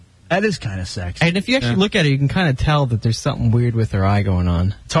 that is kind of sexy. And if you actually look at her, you can kind of tell that there's something weird with her eye going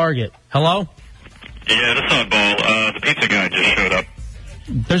on. Target. Hello? Yeah, that's not ball. The pizza guy just showed up.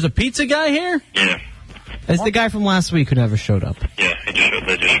 There's a pizza guy here? Yeah. It's the guy from last week who never showed up. Yeah, they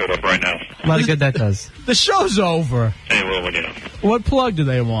just showed up right now. A lot of good that does. The show's over. Hey, well, you know. What plug do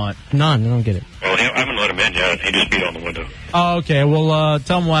they want? None. I don't get it. Well, I haven't let him in yet. He just beat on the window. Oh, okay. Well,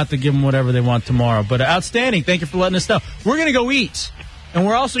 tell them we'll have to give them whatever they want tomorrow. But outstanding. Thank you for letting us know. We're going to go eat. And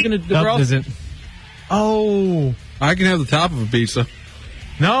we're also going to... Oh. I can have the top of a pizza.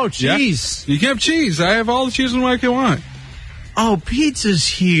 No, cheese. Yeah. You can have cheese. I have all the cheese in the way I can want. Oh, pizza's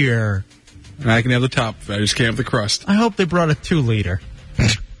here. And I can have the top. I just can't have the crust. I hope they brought a 2-liter.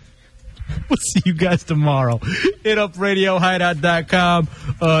 We'll see you guys tomorrow. Hit up RadioHideout.com.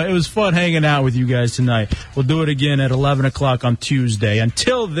 It was fun hanging out with you guys tonight. We'll do it again at 11 o'clock on Tuesday.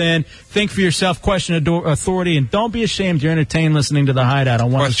 Until then, think for yourself, question authority, and don't be ashamed. You're entertained listening to The Hideout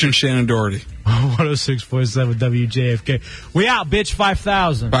on Question Shannon Doherty. 106.7 WJFK. We out, bitch.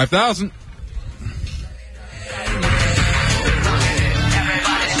 5,000. 5,000.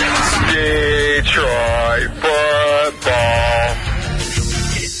 Detroit football.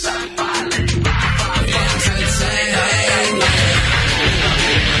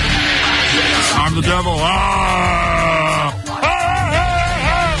 I'm the devil.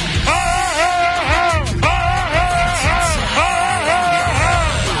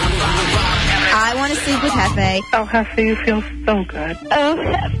 I want to sleep with Hefe. Oh, Hefe, you feel so good. Oh,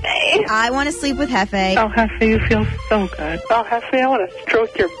 Hefe. I want to sleep with Hefe. Oh, Hefe, you feel so good. Oh, Hefe, I want to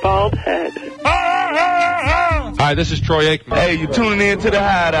stroke your bald head. Hi, this is Troy Aikman. Hey, you're tuning in to the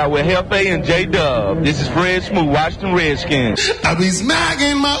Hideout with Hefe and J-Dub. This is Fred Smoot, Washington Redskins. I be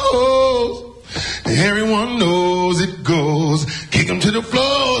smacking my hoes. Everyone knows it goes. Kick 'em to the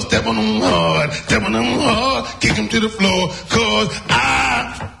floor, step on them hard, kick 'em to the floor, cause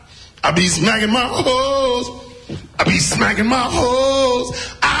I be smacking my hoes. I be smacking my hoes.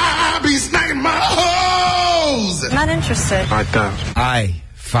 I be smacking my hoes. Not interested. 5,000. Aye,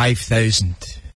 5,000.